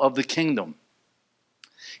gospel of the kingdom.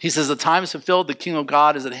 He says, the time is fulfilled, the kingdom of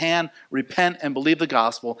God is at hand. Repent and believe the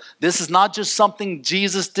gospel. This is not just something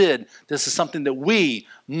Jesus did. This is something that we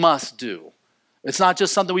must do. It's not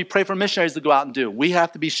just something we pray for missionaries to go out and do. We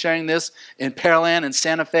have to be sharing this in Pearland and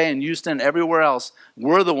Santa Fe and Houston and everywhere else.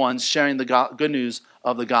 We're the ones sharing the good news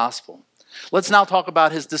of the gospel. Let's now talk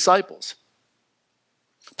about his disciples.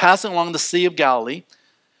 Passing along the Sea of Galilee.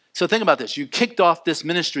 So think about this. You kicked off this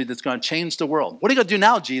ministry that's going to change the world. What are you going to do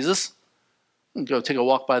now, Jesus? I'm going to go take a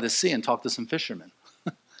walk by the sea and talk to some fishermen.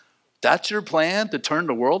 That's your plan, to turn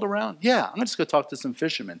the world around? Yeah, I'm just going to talk to some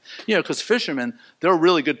fishermen. You know, because fishermen, they're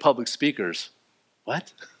really good public speakers.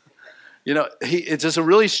 What? You know, it's just a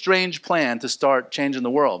really strange plan to start changing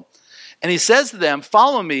the world. And he says to them,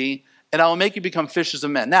 follow me, and I will make you become fishers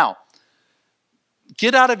of men. Now,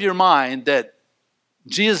 get out of your mind that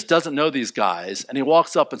Jesus doesn't know these guys, and he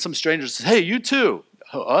walks up, and some stranger says, hey, you too.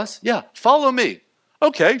 Us? Yeah, follow me.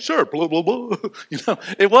 Okay, sure, blah, blah, blah. You know,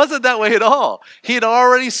 it wasn't that way at all. He had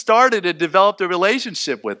already started and developed a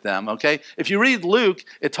relationship with them, okay? If you read Luke,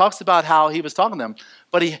 it talks about how he was talking to them,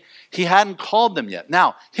 but he hadn't called them yet.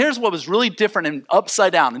 Now, here's what was really different and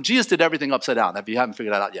upside down, and Jesus did everything upside down, if you haven't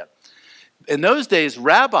figured that out yet. In those days,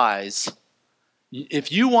 rabbis,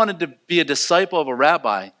 if you wanted to be a disciple of a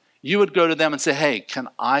rabbi, you would go to them and say, hey, can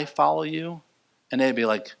I follow you? And they'd be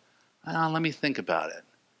like, let me think about it.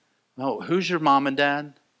 Oh, who's your mom and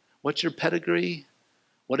dad? What's your pedigree?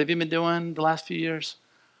 What have you been doing the last few years?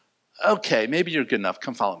 Okay, maybe you're good enough.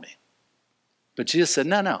 Come follow me. But Jesus said,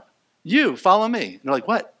 no, you follow me. And they're like,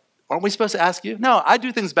 what? Aren't we supposed to ask you? No, I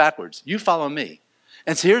do things backwards. You follow me.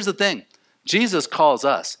 And so here's the thing. Jesus calls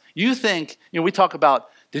us. You think, we talk about,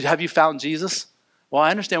 have you found Jesus? Well, I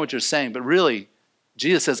understand what you're saying, but really,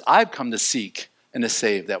 Jesus says, I've come to seek and to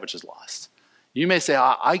save that which is lost. You may say,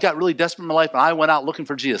 I got really desperate in my life and I went out looking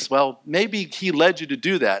for Jesus. Well, maybe he led you to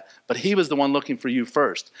do that, but he was the one looking for you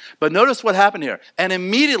first. But notice what happened here. And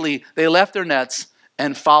immediately they left their nets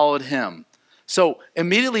and followed him. So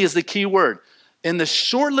immediately is the key word. In the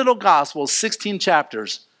short little gospel, 16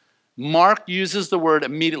 chapters, Mark uses the word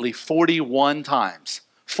immediately 41 times.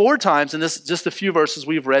 4 times in this just a few verses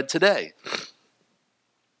we've read today.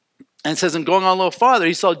 And it says, and going on a little farther,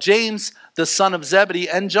 he saw James, the son of Zebedee,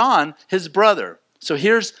 and John, his brother. So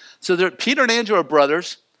Peter and Andrew are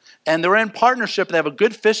brothers, and they're in partnership. They have a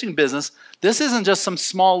good fishing business. This isn't just some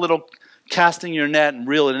small little casting your net and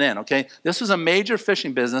reel it in, okay? This was a major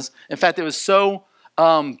fishing business. In fact, it was so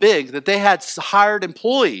big that they had hired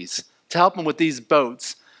employees to help them with these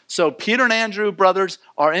boats. So Peter and Andrew, brothers,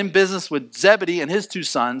 are in business with Zebedee and his 2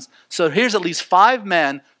 sons. So here's at least 5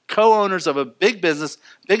 men, co-owners of a big business,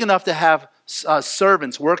 big enough to have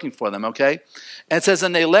servants working for them, okay? And it says,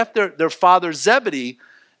 and they left their father Zebedee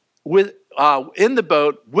in the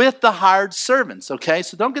boat with the hired servants, okay?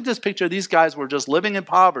 So don't get this picture. These guys were just living in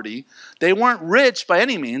poverty. They weren't rich by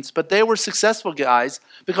any means, but they were successful guys,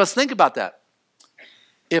 because think about that.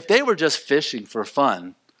 If they were just fishing for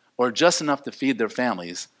fun or just enough to feed their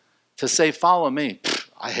families, to say, follow me,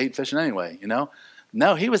 I hate fishing anyway, you know?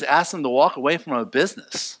 No, he was asking them to walk away from a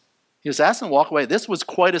business. He was asking them to walk away. This was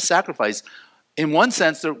quite a sacrifice. In one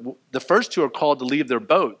sense, the first 2 are called to leave their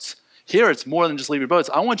boats. Here, it's more than just leave your boats.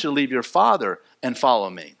 I want you to leave your father and follow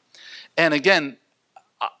me. And again,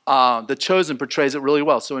 The Chosen portrays it really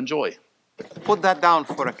well, so enjoy. Put that down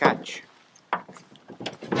for a catch. A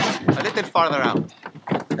little farther out.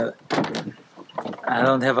 I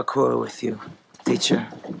don't have a quarrel with you, teacher.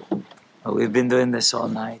 But we've been doing this all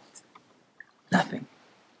night. Nothing.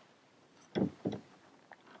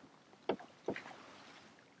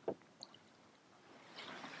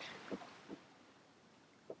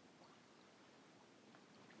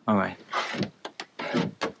 All right.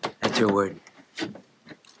 That's your word.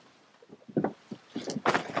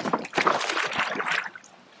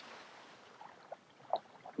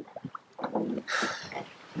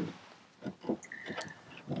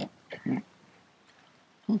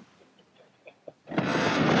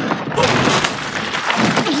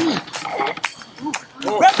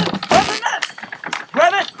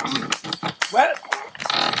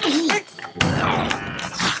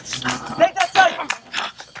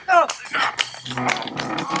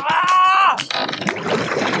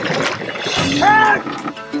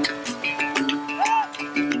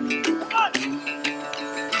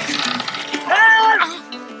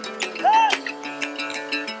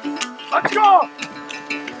 Let's go!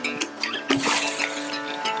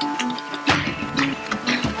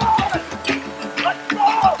 Let's go!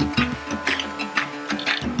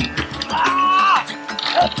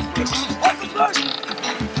 What's the push?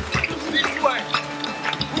 This way.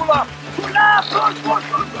 Pull up. Pull up.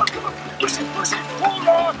 Push it. Hold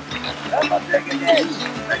on. Emma, bring it in.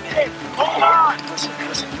 Hold on. Push it.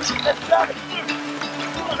 Let's grab it.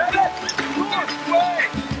 Good way.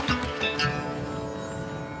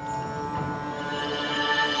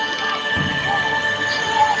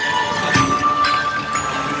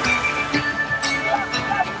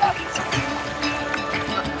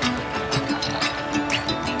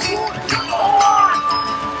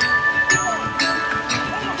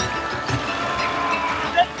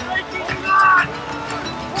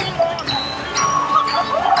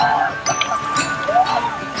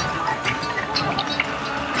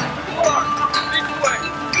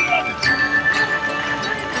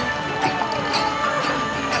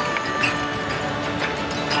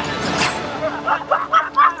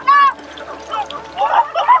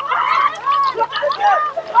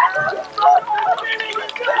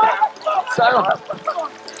 Simon,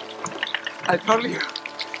 I told you.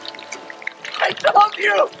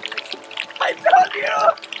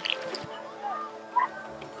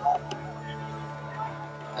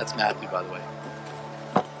 That's Matthew, by the way.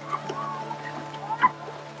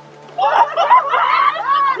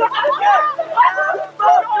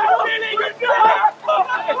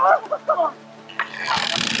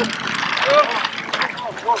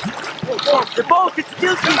 The boat, it's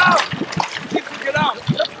still get out. Get out.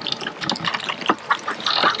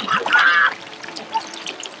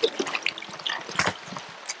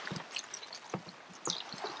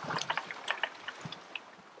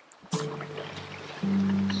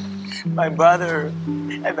 My brother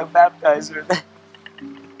and the baptizer.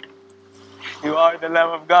 You are the Lamb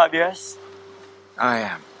of God, yes? I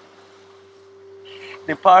am.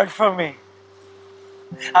 Depart from me.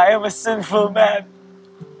 I am a sinful man.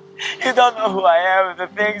 You don't know who I am and the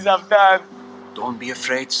things I've done. Don't be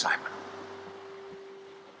afraid, Simon.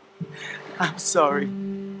 I'm sorry.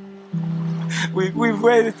 We've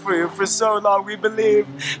waited for you for so long, we believe.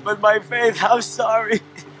 But by faith, I'm sorry.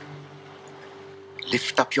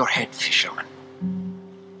 Lift up your head, fisherman.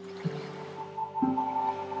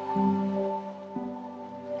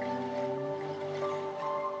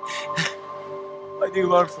 What do you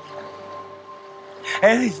want from me?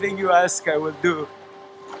 Anything you ask, I will do.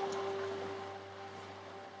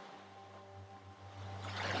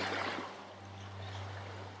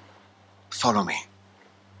 Follow me.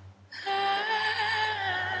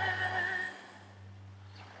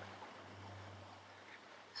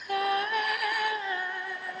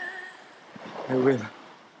 I will.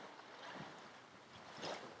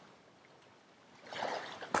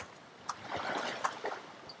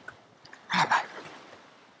 Rabbi.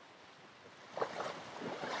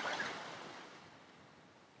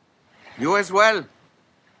 You as well.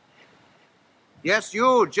 Yes,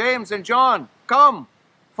 you, James and John. Come,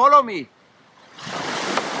 follow me.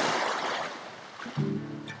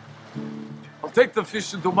 I'll take the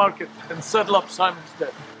fish into market and settle up Simon's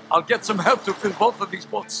debt. I'll get some help to fill both of these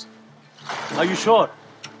boats. Are you sure?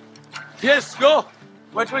 Yes, go.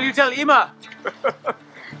 What will you tell Ima?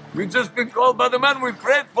 We've just been called by the man we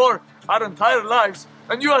prayed for our entire lives.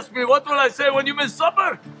 And you ask me, what will I say when you miss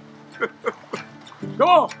supper?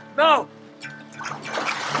 Go, now.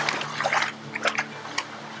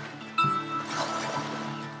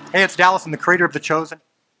 Hey, it's Dallas, and the creator of The Chosen.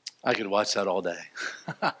 I could watch that all day.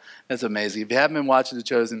 That's amazing. If you haven't been watching The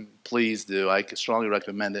Chosen, please do. I could strongly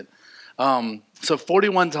recommend it. So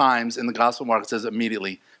 41 times in the Gospel of Mark, it says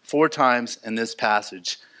immediately. 4 times in this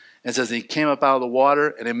passage. It says he came up out of the water,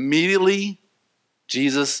 and immediately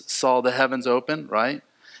Jesus saw the heavens open, right?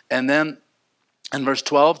 And then in verse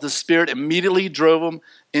 12, the Spirit immediately drove him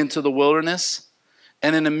into the wilderness.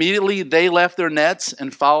 And then immediately they left their nets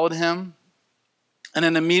and followed him. And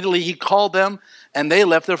then immediately he called them, and they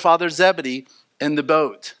left their father Zebedee in the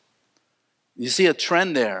boat. You see a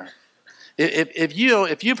trend there. If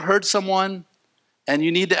you've hurt someone and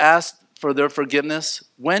you need to ask for their forgiveness,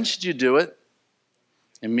 when should you do it?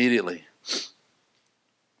 Immediately.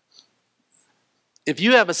 If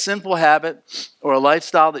you have a sinful habit or a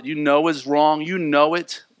lifestyle that you know is wrong, you know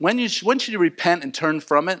it, when should you repent and turn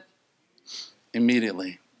from it?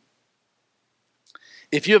 Immediately.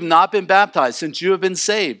 If you have not been baptized since you have been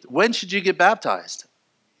saved, when should you get baptized?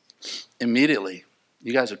 Immediately.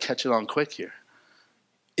 You guys are catching on quick here.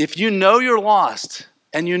 If you know you're lost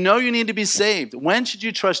and you know you need to be saved, when should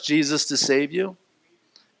you trust Jesus to save you?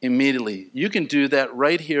 Immediately. You can do that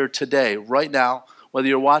right here today, right now, whether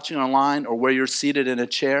you're watching online or where you're seated in a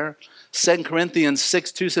chair. 2 Corinthians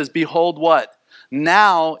 6:2 says, behold what?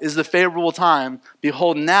 Now is the favorable time.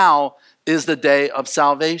 Behold, now is the day of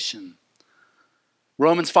salvation.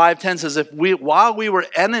 Romans 5:10 says, while we were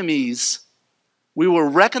enemies, we were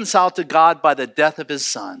reconciled to God by the death of his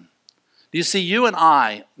son. You see, you and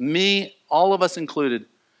I, me, all of us included,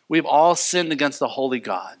 we've all sinned against the holy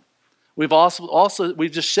God. We've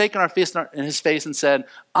just shaken our fist in his face and said,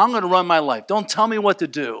 I'm going to run my life. Don't tell me what to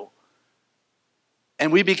do.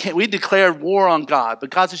 And we declared war on God. But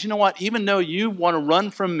God says, you know what? Even though you want to run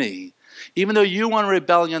from me, even though you want to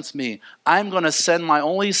rebel against me, I'm going to send my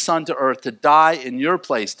only son to earth to die in your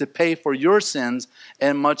place, to pay for your sins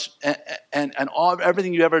and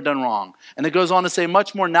everything you've ever done wrong. And it goes on to say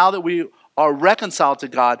much more, now that we are reconciled to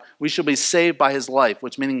God, we shall be saved by his life,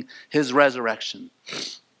 which meaning his resurrection.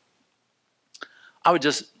 I would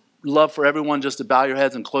just love for everyone just to bow your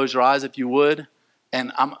heads and close your eyes if you would.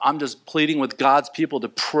 And I'm just pleading with God's people to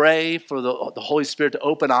pray for the Holy Spirit to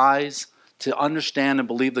open eyes, to understand and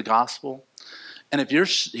believe the gospel. And if you're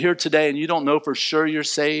here today and you don't know for sure you're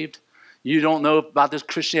saved, you don't know about this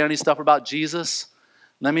Christianity stuff about Jesus,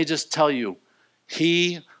 let me just tell you,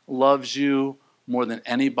 he loves you more than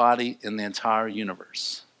anybody in the entire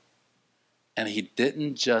universe. And he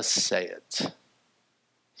didn't just say it.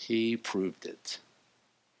 He proved it.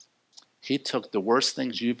 He took the worst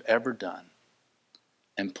things you've ever done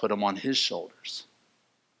and put them on his shoulders.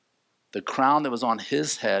 The crown that was on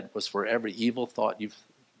his head was for every evil thought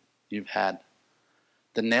you've had.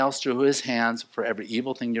 The nails through his hands for every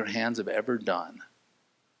evil thing your hands have ever done.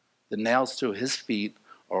 The nails through his feet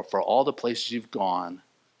are for all the places you've gone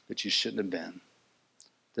that you shouldn't have been.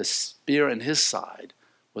 The spear in his side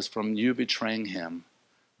was from you betraying him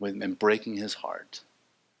and breaking his heart.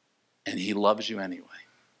 And he loves you anyway.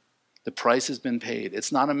 The price has been paid.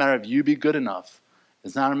 It's not a matter of you be good enough.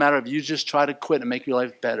 It's not a matter of you just try to quit and make your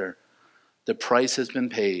life better. The price has been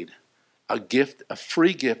paid. A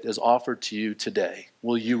free gift is offered to you today.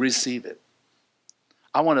 Will you receive it?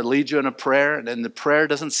 I want to lead you in a prayer, and the prayer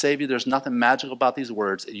doesn't save you. There's nothing magical about these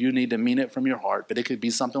words. You need to mean it from your heart, but it could be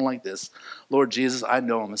something like this. Lord Jesus, I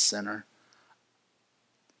know I'm a sinner.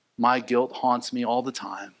 My guilt haunts me all the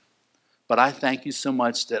time, but I thank you so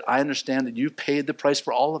much that I understand that you paid the price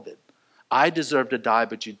for all of it. I deserve to die,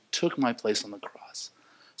 but you took my place on the cross.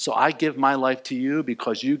 So I give my life to you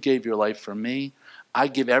because you gave your life for me. I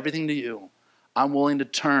give everything to you. I'm willing to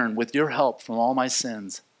turn with your help from all my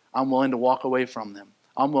sins. I'm willing to walk away from them.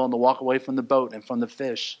 I'm willing to walk away from the boat and from the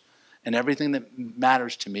fish and everything that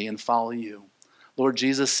matters to me and follow you. Lord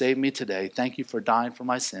Jesus, save me today. Thank you for dying for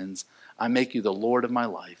my sins. I make you the Lord of my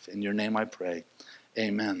life. In your name I pray.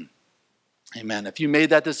 Amen. Amen. If you made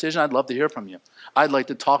that decision, I'd love to hear from you. I'd like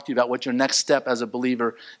to talk to you about what your next step as a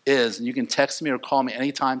believer is. And you can text me or call me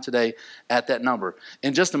anytime today at that number.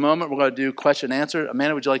 In just a moment, we're going to do question and answer.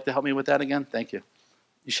 Amanda, would you like to help me with that again? Thank you.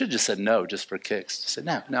 You should have just said no just for kicks. Just said,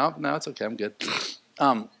 no, it's okay. I'm good.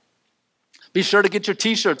 Be sure to get your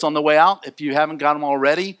T-shirts on the way out if you haven't got them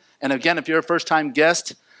already. And again, if you're a first-time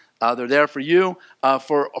guest, they're there for you.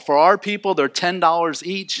 For our people, they're $10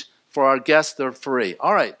 each. For our guests, they're free.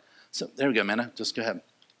 All right. So there we go, Amanda. Just go ahead.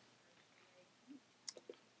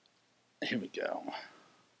 Here we go.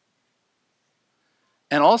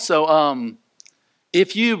 And also,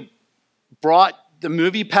 if you brought the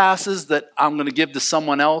movie passes that I'm going to give to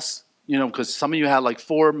someone else, because some of you had like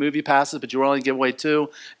 4 movie passes, but you were only give away 2,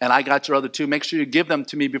 and I got your other 2. Make sure you give them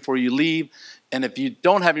to me before you leave. And if you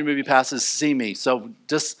don't have your movie passes, see me. So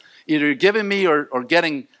just either you're giving me or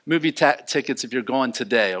getting movie tickets if you're going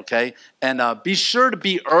today, okay? And be sure to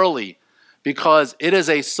be early because it is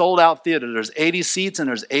a sold-out theater. There's 80 seats and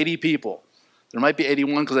there's 80 people. There might be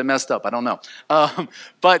 81 because I messed up. I don't know.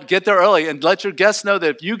 But get there early and let your guests know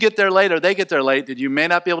that if you get there late or they get there late, that you may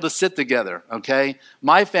not be able to sit together, okay?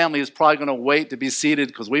 My family is probably going to wait to be seated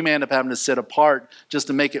because we may end up having to sit apart just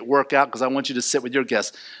to make it work out because I want you to sit with your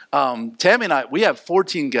guests. Tammy and I, we have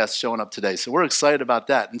 14 guests showing up today, so we're excited about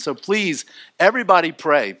that. And so please, everybody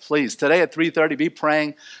pray, please. Today at 3:30, be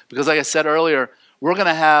praying because like I said earlier, we're going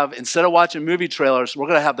to have, instead of watching movie trailers, we're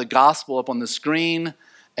going to have the gospel up on the screen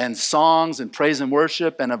and songs and praise and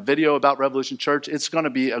worship and a video about Revolution Church. It's going to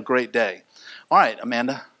be a great day. All right,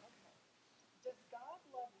 Amanda. Does God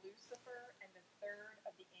love Lucifer and the third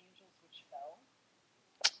of the angels which fell?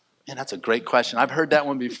 Man, that's a great question. I've heard that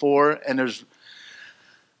one before, and there's...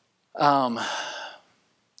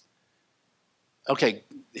 okay,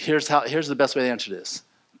 here's the best way to answer this.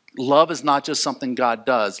 Love is not just something God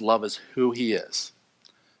does. Love is who he is.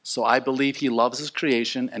 So I believe he loves his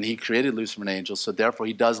creation, and he created Lucifer and angels, so therefore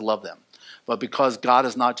he does love them. But because God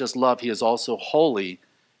is not just love, he is also holy,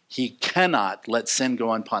 he cannot let sin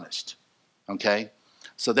go unpunished. Okay?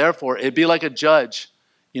 So therefore, it'd be like a judge.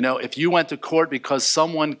 If you went to court because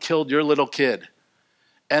someone killed your little kid,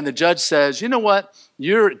 and the judge says, you know what,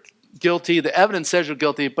 you're guilty, the evidence says you're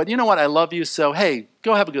guilty, but you know what, I love you, so hey,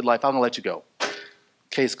 go have a good life, I'm going to let you go.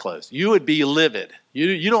 Case closed. You would be livid.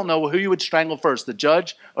 You don't know who you would strangle first, the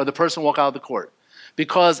judge or the person walk out of the court.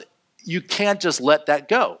 Because you can't just let that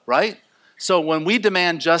go, right? So when we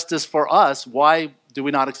demand justice for us, why do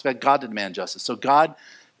we not expect God to demand justice? So God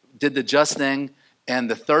did the just thing, and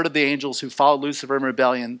the third of the angels who followed Lucifer in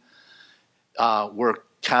rebellion were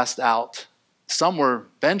cast out. Some were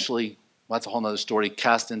eventually, well, that's a whole other story,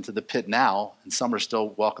 cast into the pit now, and some are still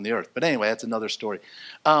walking the earth. But anyway, that's another story.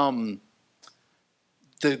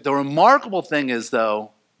 The remarkable thing is,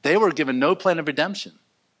 though, they were given no plan of redemption.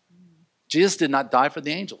 Jesus did not die for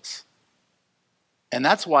the angels. And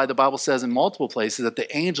that's why the Bible says in multiple places that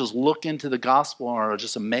the angels look into the gospel and are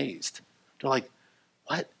just amazed. They're like,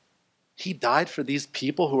 what? He died for these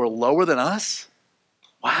people who are lower than us?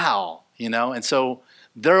 Wow. And so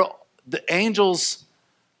the angels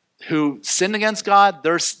who sinned against God,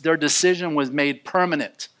 their decision was made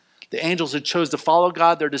permanent. The angels who chose to follow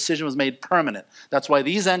God, their decision was made permanent. That's why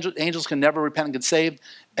these angels can never repent and get saved,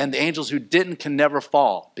 and the angels who didn't can never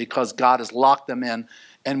fall because God has locked them in.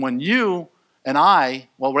 And when you and I,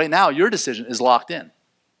 well, right now, your decision is locked in.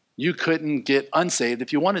 You couldn't get unsaved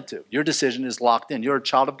if you wanted to. Your decision is locked in. You're a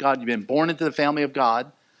child of God. You've been born into the family of God.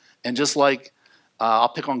 And just like,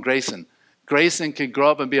 I'll pick on Grayson. Grayson could grow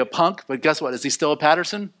up and be a punk, but guess what? Is he still a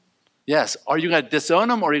Patterson? Yes. Are you going to disown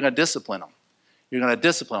him or are you going to discipline him? You're going to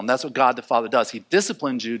discipline him. That's what God the Father does. He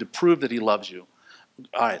disciplines you to prove that he loves you.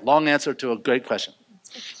 All right, long answer to a great question.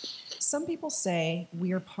 Some people say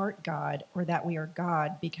we are part God or that we are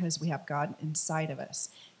God because we have God inside of us.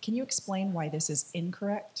 Can you explain why this is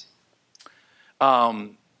incorrect?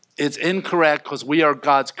 It's incorrect because we are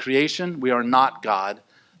God's creation. We are not God.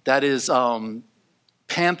 That is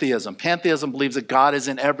pantheism. Pantheism believes that God is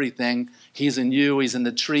in everything. He's in you, he's in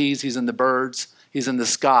the trees, he's in the birds, he's in the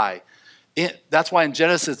sky. That's why in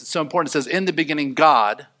Genesis it's so important. It says, in the beginning,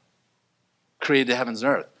 God created the heavens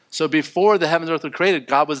and earth. So before the heavens and earth were created,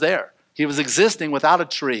 God was there. He was existing without a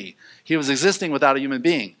tree. He was existing without a human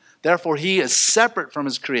being. Therefore, he is separate from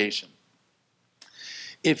his creation.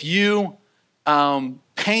 If you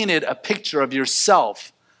painted a picture of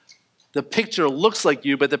yourself, the picture looks like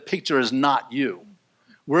you, but the picture is not you.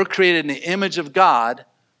 We're created in the image of God,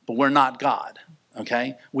 but we're not God.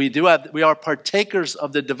 Okay? We are partakers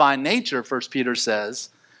of the divine nature, 1 Peter says,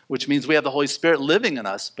 which means we have the Holy Spirit living in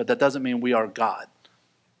us, but that doesn't mean we are God.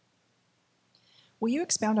 Will you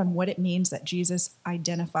expound on what it means that Jesus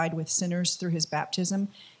identified with sinners through his baptism?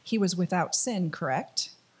 He was without sin,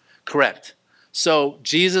 correct? Correct. So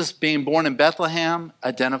Jesus being born in Bethlehem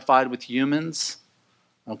identified with humans,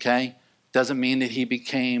 okay? Doesn't mean that he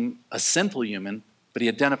became a sinful human, but he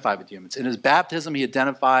identified with humans. In his baptism, he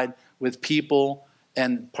identified with people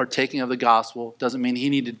and partaking of the gospel. Doesn't mean he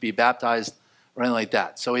needed to be baptized or anything like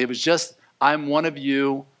that. So it was just, I'm one of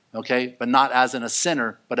you, okay? But not as in a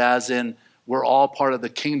sinner, but as in we're all part of the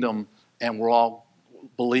kingdom and we're all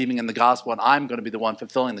believing in the gospel, and I'm going to be the one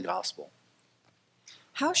fulfilling the gospel.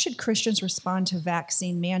 How should Christians respond to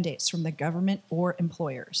vaccine mandates from the government or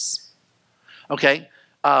employers? Okay,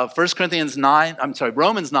 Romans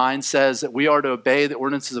 9 says that we are to obey the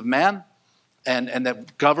ordinances of man, and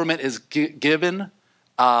that government is given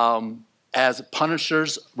as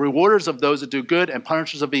punishers, rewarders of those that do good and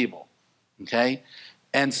punishers of evil. Okay,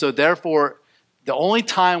 and so therefore, the only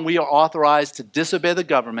time we are authorized to disobey the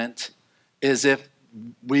government is if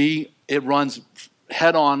it runs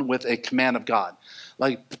head on with a command of God.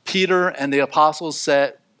 Like Peter and the apostles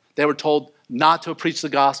said, they were told not to preach the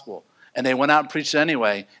gospel. And they went out and preached it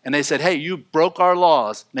anyway. And they said, hey, you broke our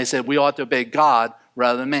laws. And they said, we ought to obey God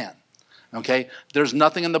rather than man. Okay? There's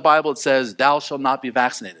nothing in the Bible that says, thou shalt not be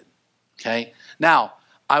vaccinated. Okay? Now,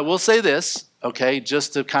 I will say this, okay,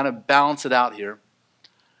 just to kind of balance it out here.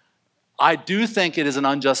 I do think it is an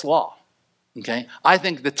unjust law. Okay? I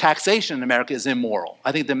think the taxation in America is immoral.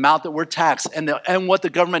 I think the amount that we're taxed and what the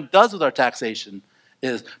government does with our taxation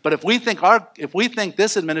is. But if we think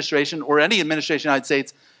this administration or any administration in the United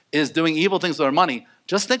States is doing evil things with our money,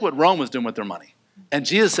 just think what Rome was doing with their money. And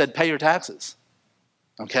Jesus said, pay your taxes.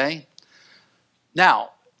 Okay?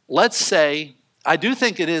 Now, let's say, I do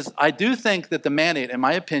think that the mandate, in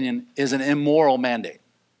my opinion, is an immoral mandate.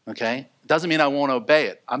 Okay? It doesn't mean I won't obey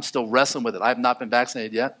it. I'm still wrestling with it. I have not been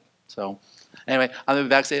vaccinated yet. So anyway, I've been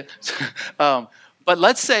vaccinated. But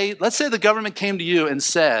let's say the government came to you and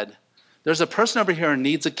said, there's a person over here who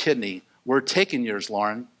needs a kidney. We're taking yours,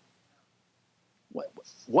 Lauren.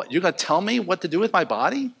 What? You're going to tell me what to do with my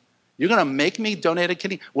body? You're going to make me donate a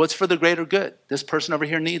kidney? Well, it's for the greater good. This person over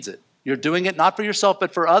here needs it. You're doing it not for yourself,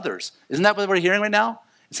 but for others. Isn't that what we're hearing right now?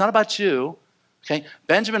 It's not about you. Okay?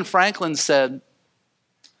 Benjamin Franklin said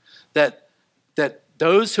that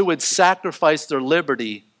those who would sacrifice their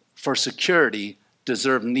liberty for security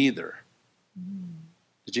deserve neither.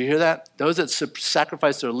 Did you hear that? Those that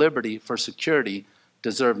sacrifice their liberty for security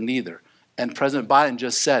deserve neither. And President Biden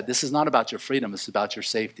just said, this is not about your freedom, this is about your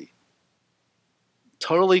safety.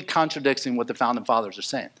 Totally contradicting what the founding fathers are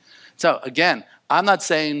saying. So again, I'm not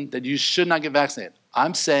saying that you should not get vaccinated.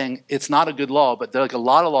 I'm saying it's not a good law, but like a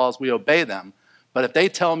lot of laws, we obey them. But if they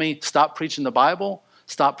tell me, stop preaching the Bible,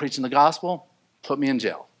 stop preaching the gospel, put me in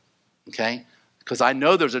jail, okay? Because I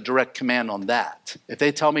know there's a direct command on that. If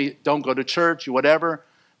they tell me, don't go to church or whatever,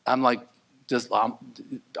 I'm like, I'm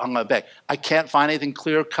going to obey. I can't find anything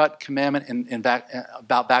clear-cut commandment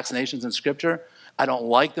about vaccinations in Scripture. I don't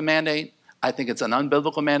like the mandate. I think it's an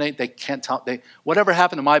unbiblical mandate. They can't tell. Whatever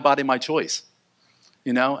happened to my body, my choice.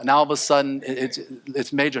 You know, and all of a sudden,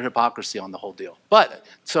 it's major hypocrisy on the whole deal. But,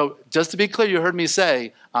 so just to be clear, you heard me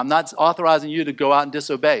say, I'm not authorizing you to go out and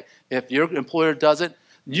disobey. If your employer does it,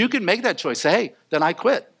 you can make that choice. Say, hey, then I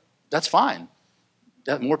quit. That's fine.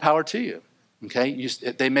 More power to you. Okay?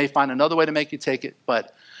 They may find another way to make you take it,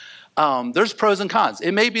 but there's pros and cons.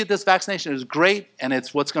 It may be that this vaccination is great and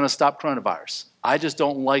it's what's going to stop coronavirus. I just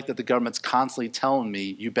don't like that the government's constantly telling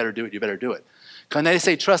me, you better do it, you better do it. Because they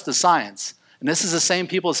say, trust the science. And this is the same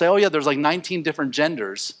people that say, oh yeah, there's like 19 different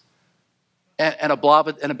genders, and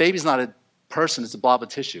a baby's not a person, it's a blob of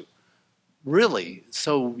tissue. Really?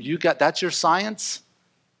 So that's your science?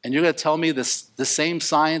 And you're going to tell me the same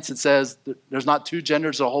science that says there's not two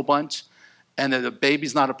genders, a whole bunch, and that a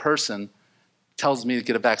baby's not a person tells me to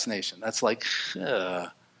get a vaccination. That's like, you know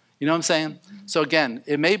what I'm saying? So again,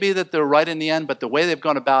 it may be that they're right in the end, but the way they've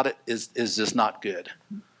gone about it is just not good.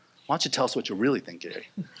 Why don't you tell us what you really think, Gary?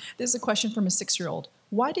 This is a question from a 6-year-old.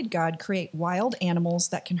 Why did God create wild animals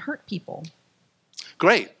that can hurt people?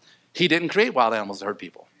 Great. He didn't create wild animals to hurt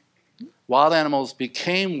people. Wild animals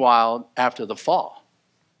became wild after the fall.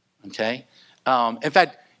 Okay? In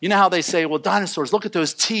fact, you know how they say, well, dinosaurs, look at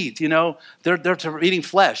those teeth, you know, they're eating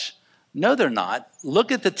flesh. No, they're not.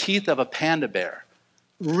 Look at the teeth of a panda bear.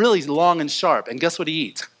 Really long and sharp. And guess what he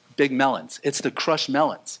eats? Big melons. It's the crushed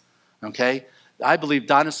melons. Okay? I believe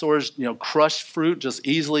dinosaurs, you know, crush fruit just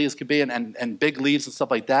easily as could be, and big leaves and stuff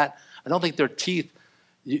like that. I don't think their teeth,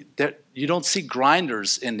 you don't see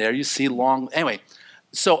grinders in there. You see long, anyway.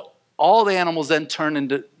 So all the animals then turn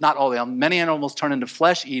into, not all the animals, many animals turn into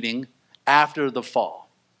flesh eating after the fall.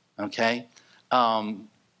 Okay? Anyway,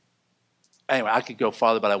 I could go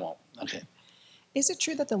farther, but I won't. Okay. Is it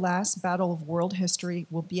true that the last battle of world history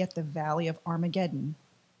will be at the Valley of Armageddon?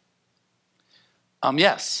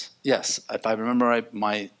 Yes. If I remember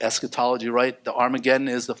my eschatology right, the Armageddon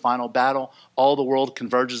is the final battle. All the world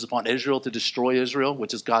converges upon Israel to destroy Israel,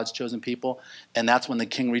 which is God's chosen people. And that's when the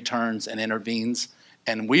king returns and intervenes.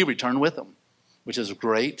 And we return with him, which is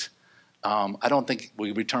great. I don't think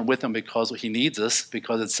we return with him because he needs us,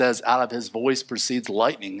 because it says out of his voice proceeds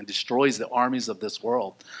lightning and destroys the armies of this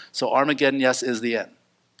world. So Armageddon, yes, is the end.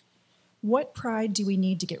 What pride do we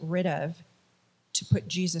need to get rid of to put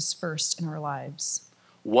Jesus first in our lives?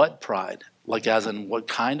 What pride? Like as in what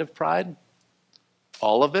kind of pride?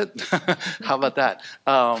 All of it? How about that?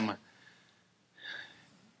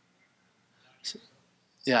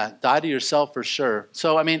 Yeah, die to yourself for sure.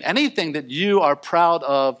 So, I mean, anything that you are proud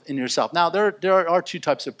of in yourself. Now, there are two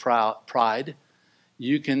types of pride.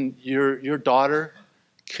 Your daughter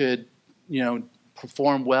could, you know,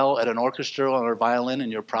 perform well at an orchestra on her violin,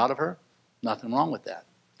 and you're proud of her. Nothing wrong with that.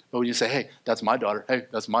 But when you say, hey, that's my daughter. Hey,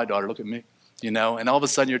 that's my daughter. Look at me. You know, and all of a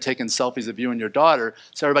sudden you're taking selfies of you and your daughter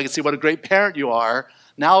so everybody can see what a great parent you are.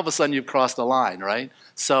 Now all of a sudden you've crossed the line, right?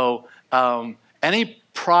 So any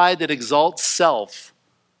pride that exalts self,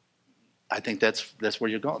 I think that's where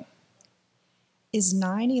you're going. Is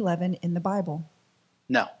 9/11 in the Bible?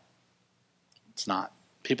 No, it's not.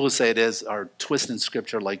 People who say it is are twisting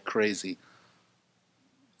scripture like crazy.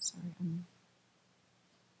 Sorry.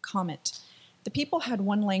 Comment. The people had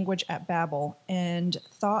one language at Babel and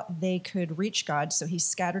thought they could reach God, so he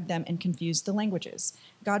scattered them and confused the languages.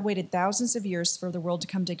 God waited thousands of years for the world to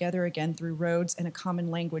come together again through roads and a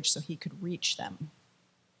common language so he could reach them.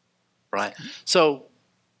 Right. So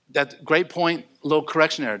that's a great point. A little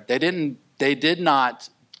correction there. They did not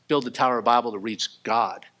build the Tower of Babel to reach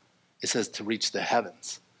God. It says to reach the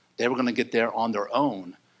heavens. They were going to get there on their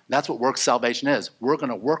own. That's what work salvation is. We're going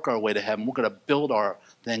to work our way to heaven. We're going to build our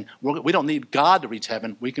thing. We don't need God to reach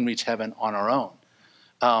heaven. We can reach heaven on our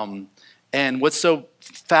own. And what's so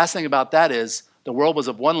fascinating about that is the world was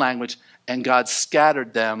of one language, and God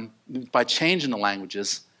scattered them by changing the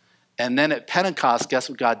languages. And then at Pentecost, guess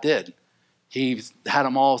what God did? He had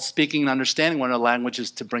them all speaking and understanding one of the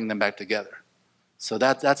languages to bring them back together. So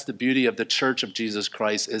that's the beauty of the Church of Jesus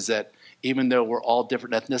Christ, is that even though we're all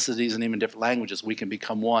different ethnicities and even different languages, we can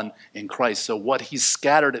become one in Christ. So what he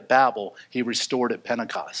scattered at Babel, he restored at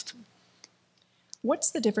Pentecost.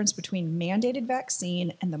 What's the difference between mandated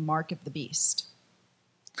vaccine and the mark of the beast?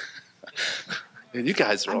 You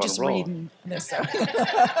guys are I'm on just a roll. reading this.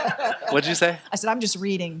 What'd you say? I said, I'm just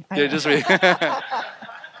reading. Yeah, just reading.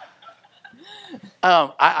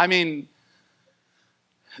 I mean,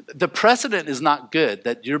 the precedent is not good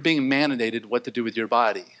that you're being mandated what to do with your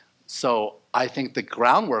body. So I think the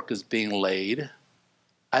groundwork is being laid.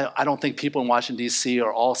 I don't think people in Washington, D.C.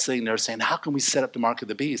 are all sitting there saying, how can we set up the mark of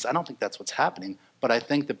the beast? I don't think that's what's happening. But I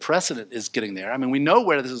think the precedent is getting there. I mean, we know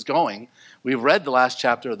where this is going. We've read the last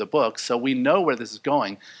chapter of the book, so we know where this is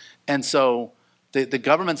going. And so the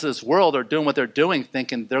governments of this world are doing what they're doing,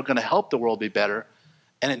 thinking they're going to help the world be better.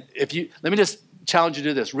 And let me just challenge you to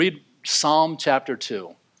do this. Read Psalm chapter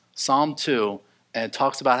 2. Psalm 2, and it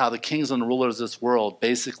talks about how the kings and the rulers of this world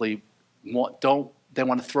basically want to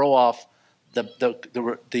throw off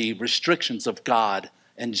the restrictions of God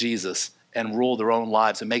and Jesus and rule their own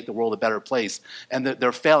lives and make the world a better place. And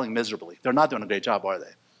they're failing miserably. They're not doing a great job, are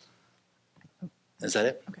they? Is that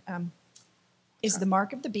it? Okay. Is the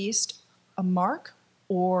mark of the beast a mark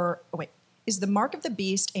is the mark of the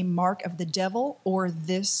beast a mark of the devil or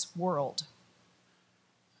this world?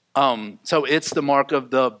 So it's the mark of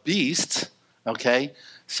the beast, okay?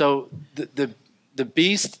 So the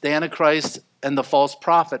beast, the Antichrist, and the false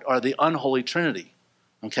prophet are the unholy trinity,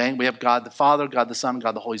 okay? We have God the Father, God the Son,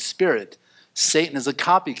 God the Holy Spirit. Satan is a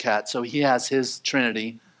copycat, so he has his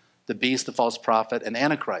trinity, the beast, the false prophet, and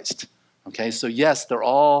Antichrist, okay? So yes, they're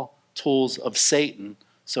all tools of Satan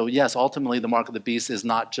So yes, ultimately the mark of the beast is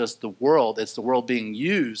not just the world, it's the world being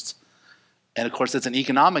used. And of course, it's an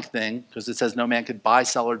economic thing because it says no man could buy,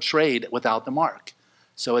 sell, or trade without the mark.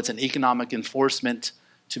 So it's an economic enforcement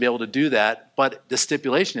to be able to do that. But the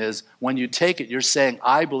stipulation is when you take it, you're saying,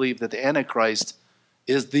 I believe that the Antichrist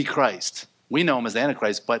is the Christ. We know him as the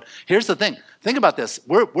Antichrist. But here's the thing. Think about this.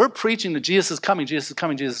 We're preaching that Jesus is coming, Jesus is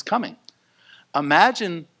coming, Jesus is coming.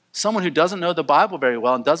 Imagine someone who doesn't know the Bible very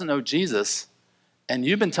well and doesn't know Jesus, and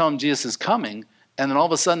you've been telling them Jesus is coming, and then all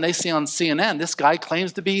of a sudden they see on CNN, this guy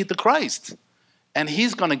claims to be the Christ. And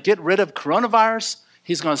he's going to get rid of coronavirus.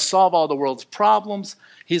 He's going to solve all the world's problems.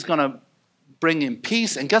 He's going to bring in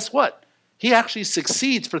peace. And guess what? He actually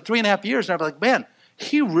succeeds for 3.5 years. And I'm like, man,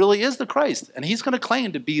 he really is the Christ. And he's going to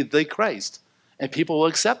claim to be the Christ. And people will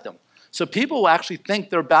accept him. So people will actually think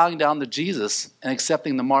they're bowing down to Jesus and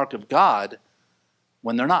accepting the mark of God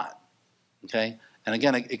when they're not. Okay? And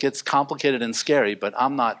again, it gets complicated and scary, but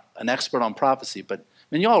I'm not an expert on prophecy. But I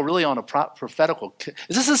mean, y'all really on a prophetical.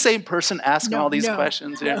 Is this the same person asking all these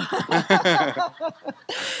questions here?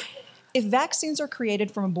 If vaccines are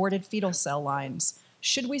created from aborted fetal cell lines,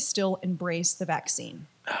 should we still embrace the vaccine?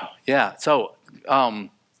 Oh, yeah. So,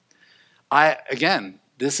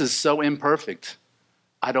 this is so imperfect.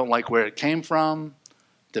 I don't like where it came from,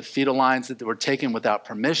 the fetal lines that were taken without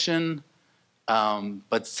permission.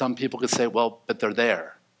 But some people could say, well, but they're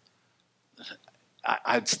there.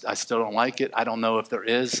 I still don't like it. I don't know if there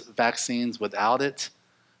is vaccines without it.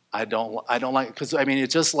 I don't like it because, I mean,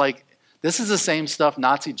 it's just like, this is the same stuff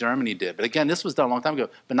Nazi Germany did. But again, this was done a long time ago.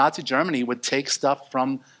 But Nazi Germany would take stuff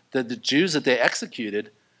from the Jews that they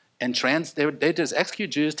executed and they just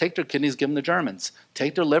execute Jews, take their kidneys, give them to Germans.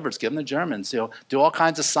 Take their livers, give them to Germans. Do all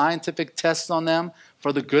kinds of scientific tests on them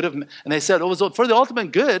for the good of, and they said it was for the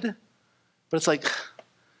ultimate good. But it's like,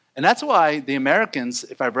 and that's why the Americans,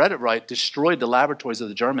 if I've read it right, destroyed the laboratories of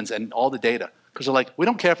the Germans and all the data. Because they're like, we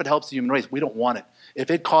don't care if it helps the human race. We don't want it.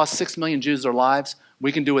 If it costs 6 million Jews their lives,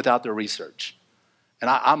 we can do without their research. And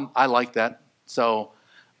I like that. So,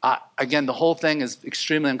 again, the whole thing is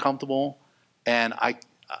extremely uncomfortable. And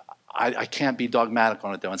I can't be dogmatic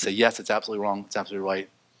on it, though, and say, yes, it's absolutely wrong. It's absolutely right.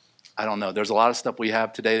 I don't know. There's a lot of stuff we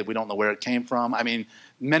have today that we don't know where it came from. I mean,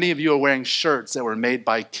 many of you are wearing shirts that were made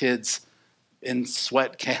by kids in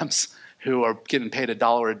sweat camps who are getting paid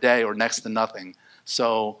 $1 a day or next to nothing.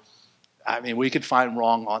 So, I mean, we could find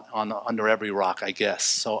wrong under every rock, I guess.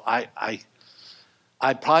 So I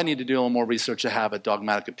probably need to do a little more research to have a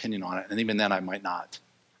dogmatic opinion on it, and even then I might not.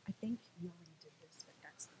 I think you already did this, but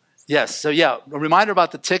that's the last. Yes, so yeah, a reminder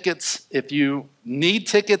about the tickets. If you need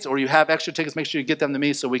tickets or you have extra tickets, make sure you get them to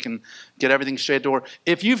me so we can get everything straight door.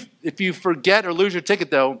 If you forget or lose your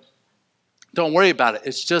ticket, though, don't worry about it.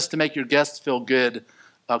 It's just to make your guests feel good,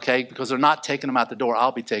 okay? Because they're not taking them out the door.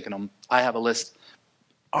 I'll be taking them. I have a list.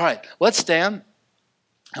 All right, let's stand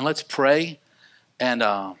and let's pray and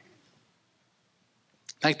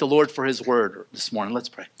thank the Lord for his word this morning. Let's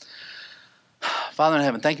pray. Father in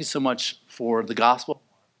heaven, thank you so much for the gospel.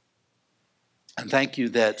 And thank you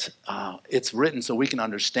that it's written so we can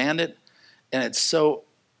understand it. And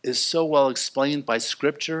is so well explained by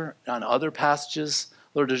Scripture and other passages.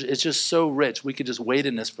 Lord, it's just so rich. We could just wait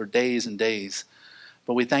in this for days and days.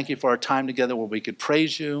 But we thank you for our time together where we could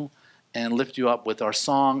praise you and lift you up with our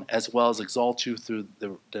song as well as exalt you through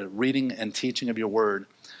the reading and teaching of your word.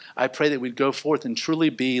 I pray that we'd go forth and truly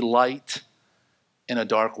be light in a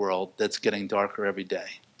dark world that's getting darker every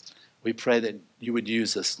day. We pray that you would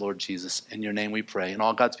use us, Lord Jesus. In your name we pray. And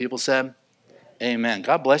all God's people said, amen.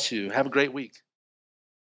 God bless you. Have a great week.